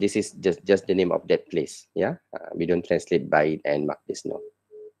 of course, this is just the name of that place. Yeah, we don't translate Bait and Maqdis, no.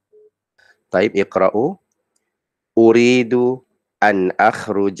 طيب اقرأوا. أريد أن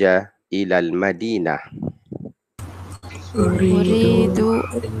أخرج إلى المدينة. أريد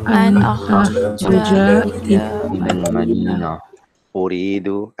أن أخرج إلى المدينة. أريد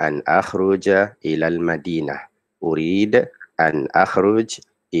أن أخرج إلى المدينة. أريد أن أخرج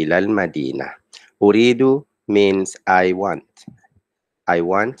إلى المدينة. أريد means I want. I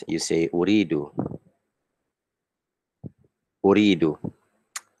want, you say أريد. أريد.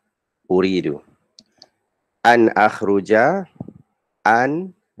 أريد. أن أخرج.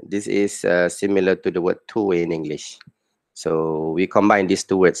 An, this is similar to the word to in English. So we combine these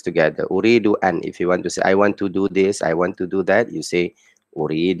two words together. Uridu an. If you want to say, I want to do this, I want to do that, you say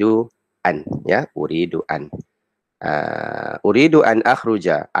Uridu an. Yeah, Uridu an. Uridu an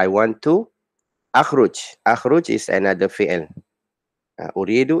akhruja. I want to akhruj. Akhruj is another fi'l.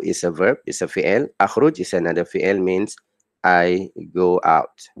 Uridu is a verb, is a fi'l. Akhruj is another fi'l, means I go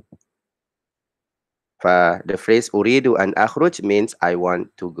out. The phrase uridu an akhruj means I want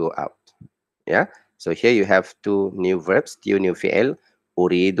to go out. Yeah. So here you have two new verbs, two new fi'l,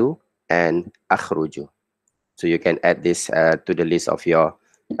 uridu and akhruju. So you can add this to the list of your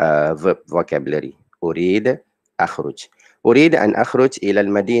verb vocabulary. Urid, akhruj. Urid an akhruj ila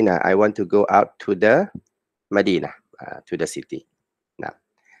al-Madinah. I want to go out to the Madinah, to the city. Now,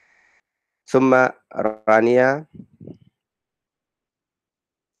 ثم رانيا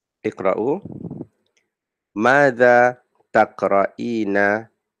اقرأوا. ماذا تقرأين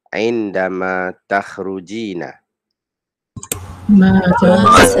عندما تخرجين؟ ماذا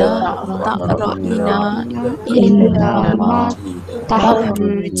تقرأين عندما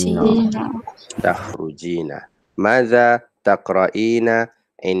تخرجين؟ تخرجين. ماذا تقرأين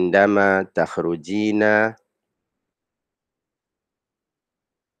عندما تخرجين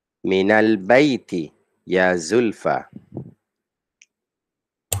من البيت يا زلفى؟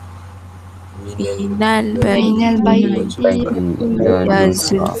 من البيت يا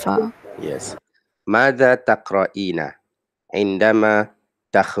زلفى. Yes. ماذا تقرأين عندما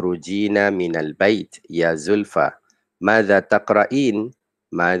تخرجين من البيت يا زلفى؟ ماذا تقرأين؟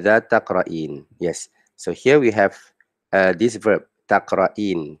 ماذا تقرأين? Yes. So here we have this verb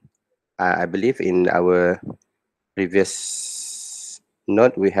تقرأين. I believe in our previous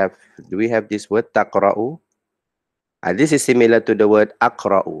note do we have this word تقرأ? This is similar to the word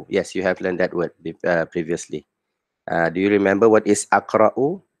أقرأ. Yes, you have learned that word previously. Do you remember what is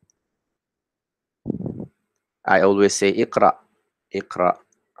أقرأ? I always say إقرأ, إقرأ,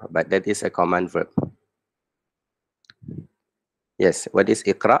 but that is a command verb. Yes, what is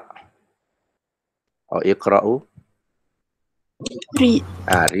إقرأ or إقرأ? Read.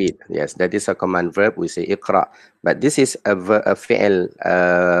 Read. Yes, that is a command verb. We say إقرأ, but this is a fi'l.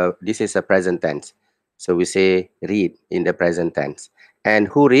 This is a present tense. So we say read in the present tense. And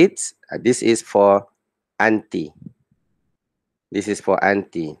who reads? This is for auntie. This is for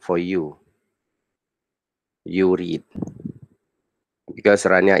auntie, for you. You read. Because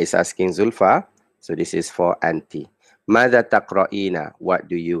Rania is asking Zulfa, so this is for auntie. Madza taqra'ina? What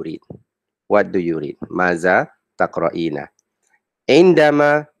do you read? What do you read? Madza taqra'ina?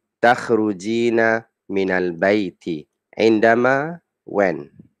 Indama takhrujina minal baiti. Indama, when?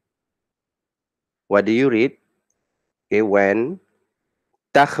 What do you read? Okay, when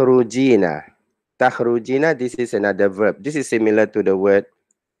takhrujina. Takhrujina, this is another verb. This is similar to the word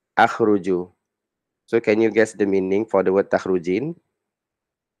akhruju. So can you guess the meaning for the word takhrujin?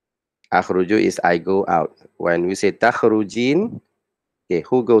 Akhruju is I go out. When we say takhrujin, okay,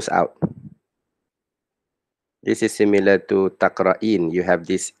 who goes out? This is similar to takra'in. You have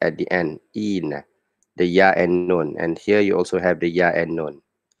this at the end, in, the ya and nun. And here you also have the ya and nun.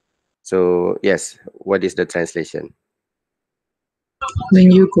 So yes, what is the translation?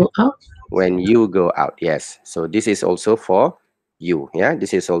 When you go out. When you go out, yes. So this is also for you. Yeah,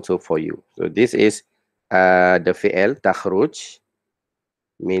 this is also for you. So this is the fi'el takhruj,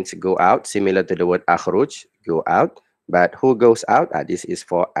 means go out, similar to the word akhruj, go out. But who goes out? This is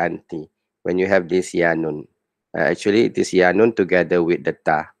for auntie. When you have this ya nun. Actually, it is ya nun together with the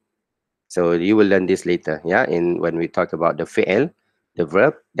ta. So you will learn this later, yeah, when we talk about the fi'el, the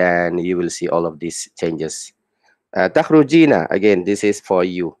verb, then you will see all of these changes. Takhrujina, again, this is for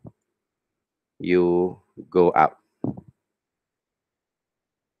you. You go out.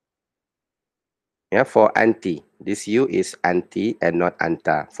 Yeah, for auntie. This you is auntie and not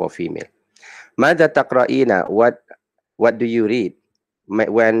anta for female. Madza taqra'ina? What do you read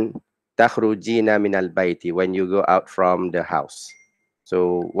when takhrujina minal baiti, when you go out from the house?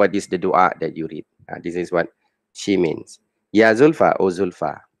 So what is the dua that you read? This is what she means. Ya Zulfa, O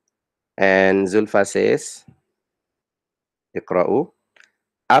Zulfa. And Zulfa says, Iqra'u.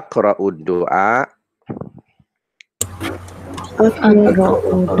 Aqra'u du'a.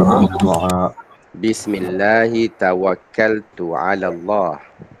 Bismillahi tawakkaltu ala Allah.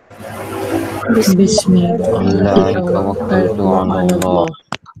 Bismillah tawakkaltu ala Allah.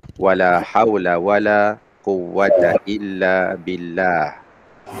 Wala hawla wala quwwata illa billah.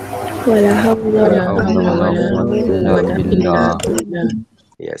 ولا حول Wala ولا hawla wala quwwata illa billah.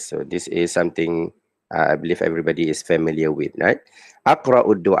 Yes, so this is something I believe everybody is familiar with, right?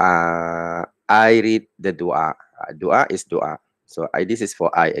 Aqra'u du'a. I read the dua. Dua is dua. So this is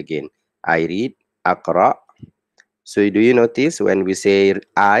for I again. I read. Aqra. So do you notice when we say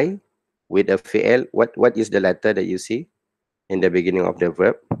I with a fi'el, what is the letter that you see in the beginning of the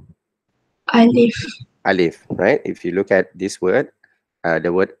verb? ألف. Alif, right? If you look at this word, the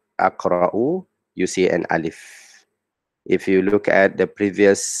word aqra'u, you see an alif. If you look at the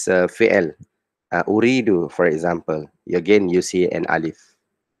previous fi'el, uridu, for example, again you see an alif.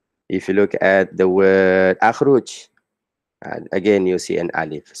 If you look at the word akhruj, again you see an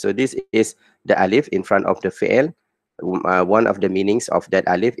alif. So this is the alif in front of the fi'el. One of the meanings of that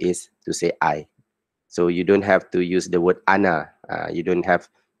alif is to say I. So you don't have to use the word ana. You don't have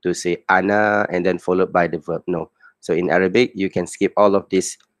to say ana and then followed by the verb. No. So in Arabic, you can skip all of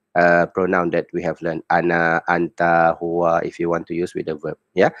this pronoun that we have learned. Ana, anta, huwa, if you want to use with the verb.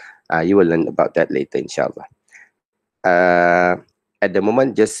 Yeah. You will learn about that later, inshallah. At the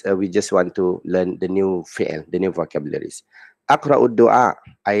moment, we just want to learn the new fi'l, the new vocabularies. Aqra'ud du'a.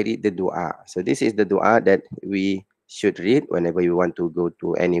 I read the dua. So this is the dua that we should read whenever you want to go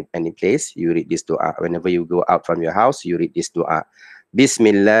to any place. You read this dua. Whenever you go out from your house, you read this dua.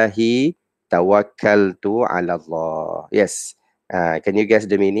 Bismillahi tawakkaltu ala Allah. Yes. Can you guess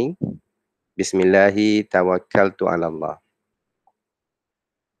the meaning? Bismillahi tawakkaltu ala Allah.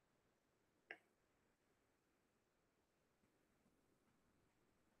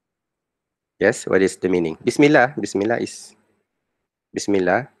 Yes, what is the meaning? Bismillah. Bismillah is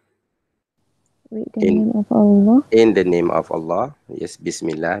Bismillah. With the name of Allah. In the name of Allah. Yes,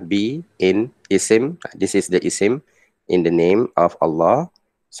 Bismillah. Be in isim. This is the isim in the name of Allah.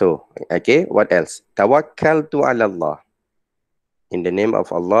 So, okay, what else? Tawakkaltu ala Allah. In the name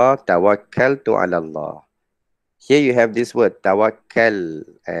of Allah, tawakkaltu ala Allah. Here you have this word, tawakkal,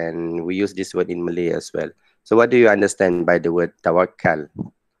 and we use this word in Malay as well. So what do you understand by the word tawakkal?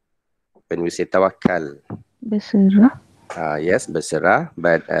 When we say tawakkal? Berserah. Yes, berserah,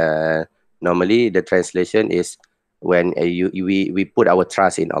 but normally the translation is when we put our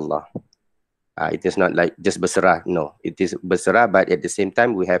trust in Allah. It is not like just berserah. No, it is berserah, but at the same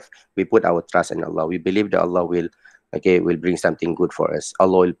time we put our trust in Allah. We believe that Allah will bring something good for us.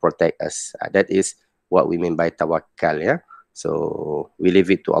 Allah will protect us. That is what we mean by tawakkal. Yeah. So we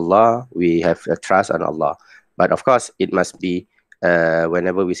leave it to Allah. We have a trust on Allah, but of course it must be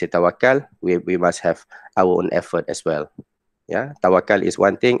whenever we say tawakkal, we must have our own effort as well. Yeah, tawakkal is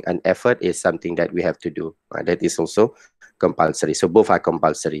one thing, and effort is something that we have to do. That is also compulsory. So both are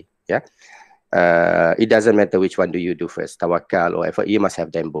compulsory. Yeah. It doesn't matter which one do you do first, tawakkal or effort. You must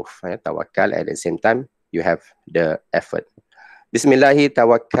have them both. Tawakkal, at the same time you have the effort. Bismillahi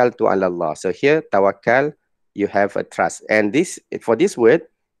tawakkaltu ala Allah. So here tawakkal, you have a trust. And this, for this word,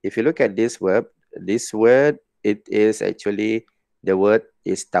 if you look at this word, it is actually, the word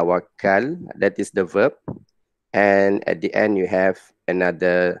is tawakkal. That is the verb. And at the end you have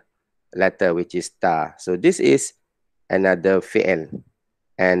another letter, which is ta. So this is another fi'l.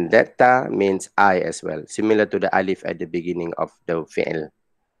 And that ta means I as well, similar to the alif at the beginning of the fi'l.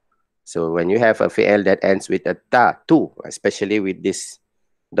 So when you have a fi'l that ends with a ta, tu, especially with this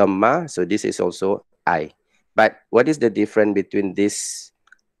dhamma, so this is also I. But what is the difference between this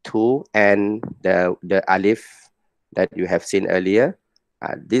tu and the alif that you have seen earlier?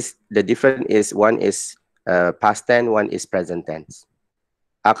 The difference is, one is past tense, one is present tense.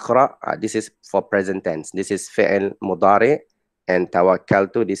 Aqra, this is for present tense. This is fi'l mudari, and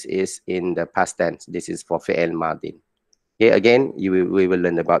tawakkaltu, this is in the past tense. This is for fi'l madin. Okay, again, we will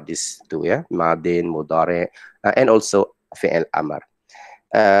learn about this too, yeah? Madin, mudari, and also fi'l amar.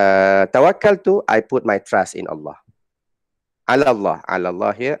 Tawakkaltu, I put my trust in Allah. Ala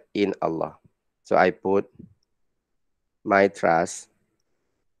Allah here, in Allah. So I put my trust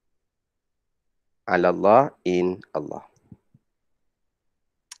ala Allah, in Allah.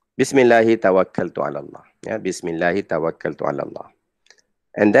 Bismillahi tawakkaltu ala Allah. Yeah, Bismillahi tawakkaltu ala Allah.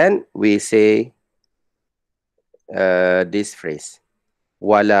 And then we say this phrase,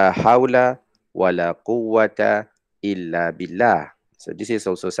 wala hawla wala quwwata illa billah. So this is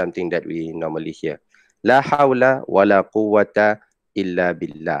also something that we normally hear. La hawla wala quwwata illa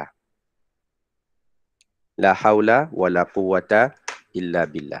billah. La hawla wala quwwata illa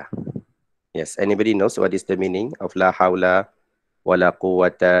billah. Yes, anybody knows what is the meaning of la hawla wala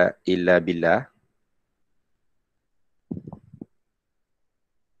quwwata illa billah?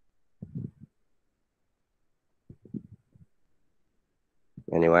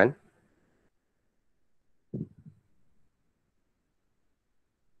 Anyone?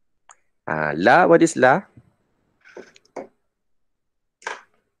 La, what is la?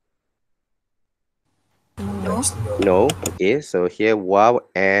 No. Okay, so here waw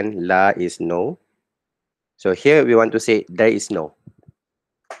and la is no. So here we want to say there is no.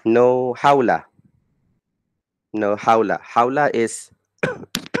 No hawla. No hawla. Hawla is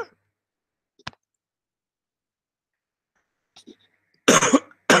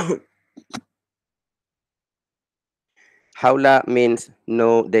hawla means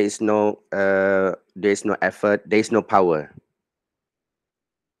no, there is no effort, there is no power.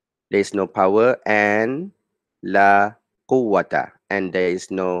 There is no power, and la quwwata, and there is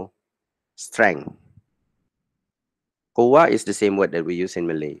no strength. Quwwa is the same word that we use in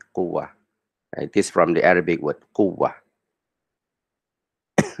Malay, quwwa. It is from the Arabic word quwwa.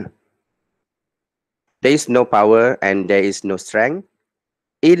 There is no power and there is no strength.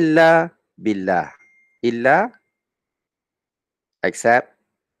 Illa billah. Illa, except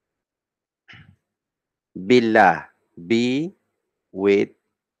billah. Be with,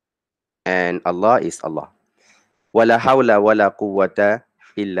 and Allah is Allah. Wala hawla wala quwwata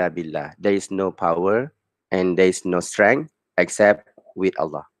illa billah. There is no power and there is no strength except with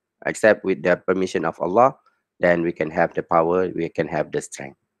Allah. Except with the permission of Allah, then we can have the power, we can have the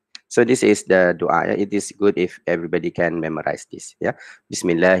strength. So this is the dua. It is good if everybody can memorize this. Yeah.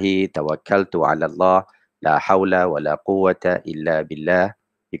 Bismillahi tawakkaltu ala Allah. La hawla wa la quwwata illa billah.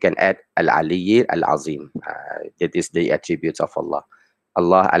 You can add al-aliyyi al-azim. That is the attributes of Allah.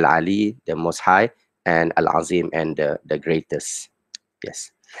 Allah al-ali, the most high, and al-azim, and the greatest.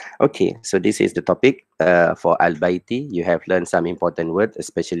 Yes. Okay, so this is the topic for al-bayti. You have learned some important words,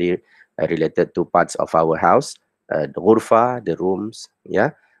 especially related to parts of our house. The ghurfa, the rooms.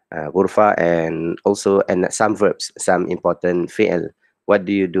 Yeah. Ghurfa, and also some verbs, some important fi'l. What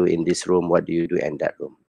do you do in this room? What do you do in that room?